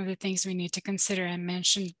some of the things we need to consider? I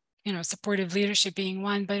mentioned, supportive leadership being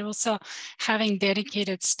one, but also having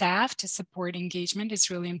dedicated staff to support engagement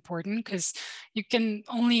is really important, because you can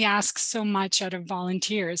only ask so much out of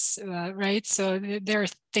volunteers, right? So there are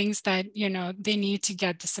things that, they need to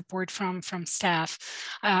get the support from staff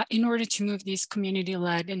in order to move these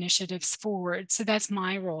community-led initiatives forward. So that's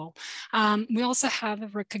my role. We also have a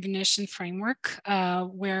recognition framework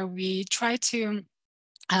where we try to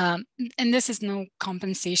and this is no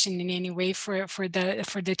compensation in any way for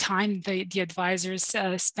the time the advisors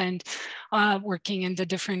spend working in the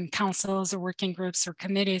different councils or working groups or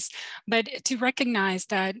committees, but to recognize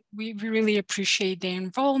that we really appreciate their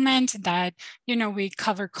involvement, that we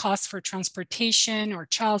cover costs for transportation or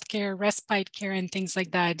childcare, respite care, and things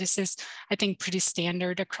like that. This is, I think, pretty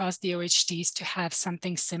standard across the OHDs to have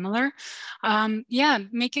something similar.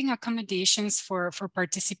 Making accommodations for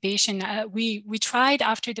participation. We tried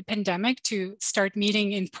after the pandemic to start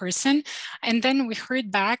meeting in person, and then we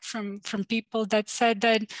heard back from people that said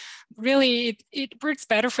that really it works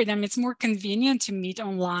better for them. It's more convenient to meet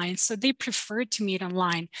online, so they prefer to meet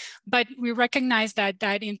online. But we recognize that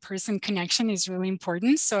in-person connection is really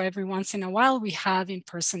important. So every once in a while we have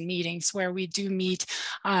in-person meetings where we do meet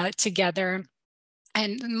together.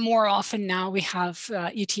 And more often now we have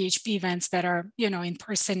ETHP events that are, in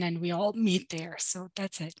person, and we all meet there. So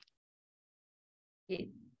that's it.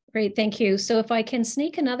 Great, thank you. So if I can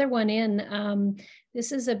sneak another one in,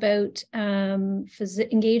 this is about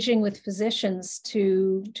engaging with physicians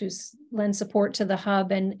to lend support to the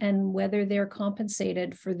hub, and whether they're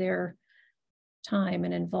compensated for their time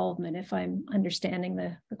and involvement, if I'm understanding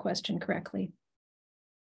the question correctly.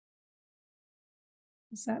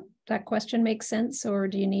 Does that question make sense, or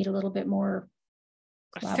do you need a little bit more?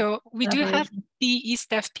 So we do have the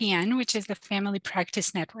EastFPN, which is the Family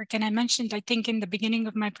Practice Network. And I mentioned, I think in the beginning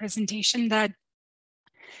of my presentation, that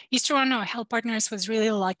East Toronto Health Partners was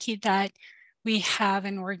really lucky that we have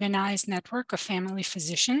an organized network of family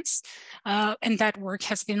physicians. And that work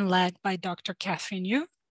has been led by Dr. Catherine Yu.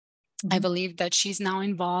 I believe that she's now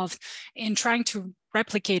involved in trying to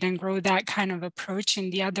replicate and grow that kind of approach in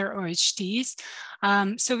the other OHDs.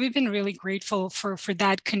 So we've been really grateful for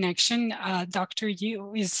that connection. Dr.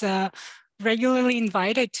 Yu is regularly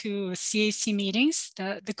invited to CAC meetings,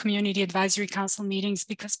 the Community Advisory Council meetings,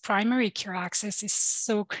 because primary care access is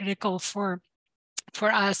so critical for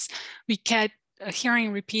us. We kept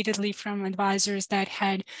hearing repeatedly from advisors that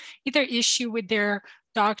had either issue with their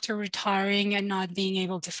doctor retiring and not being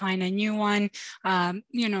able to find a new one,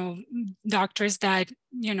 doctors that,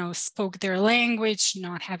 spoke their language,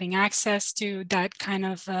 not having access to that kind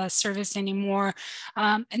of service anymore,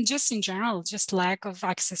 and just in general, just lack of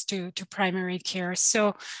access to primary care.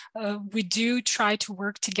 So we do try to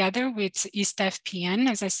work together with EastFPN.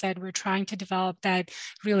 As I said, we're trying to develop that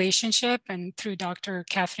relationship, and through Dr.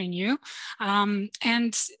 Catherine Yu.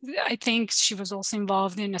 And I think she was also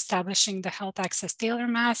involved in establishing the Health Access Taylor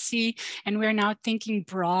Massey, and we're now thinking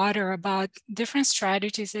broader about different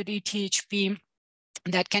strategies at ETHP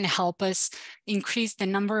that can help us increase the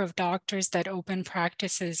number of doctors that open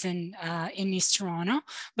practices in East Toronto.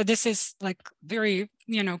 But this is like very,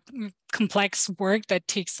 complex work that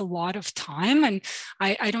takes a lot of time. And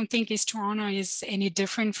I don't think East Toronto is any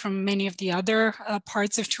different from many of the other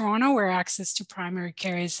parts of Toronto where access to primary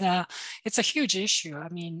care is, it's a huge issue. I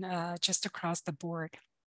mean, just across the board.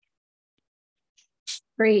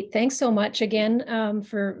 Great. Thanks so much again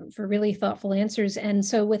for really thoughtful answers. And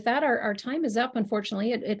so with that, our time is up.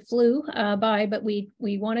 Unfortunately, it flew by, but we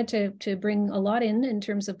wanted to bring a lot in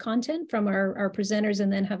terms of content from our presenters,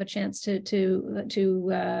 and then have a chance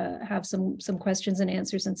to have some questions and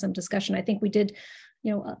answers and some discussion. I think we did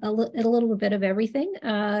a little bit of everything.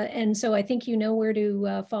 And so I think where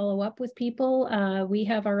to follow up with people. We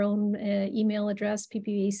have our own email address,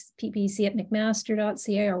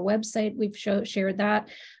 ppec@mcmaster.ca, our website, we've shared that.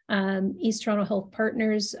 East Toronto Health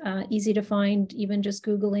Partners, easy to find, even just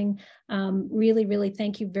Googling. Really, really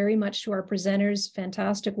thank you very much to our presenters,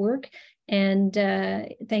 fantastic work. And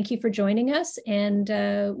thank you for joining us. And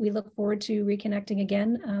we look forward to reconnecting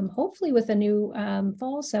again, hopefully with a new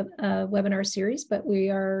fall webinar series, but we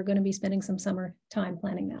are going to be spending some summer time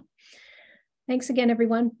planning that. Thanks again,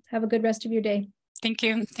 everyone. Have a good rest of your day. Thank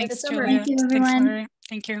you. Thanks, Julia. Thank you, everyone.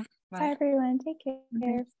 Thank you. Bye, everyone. Take care.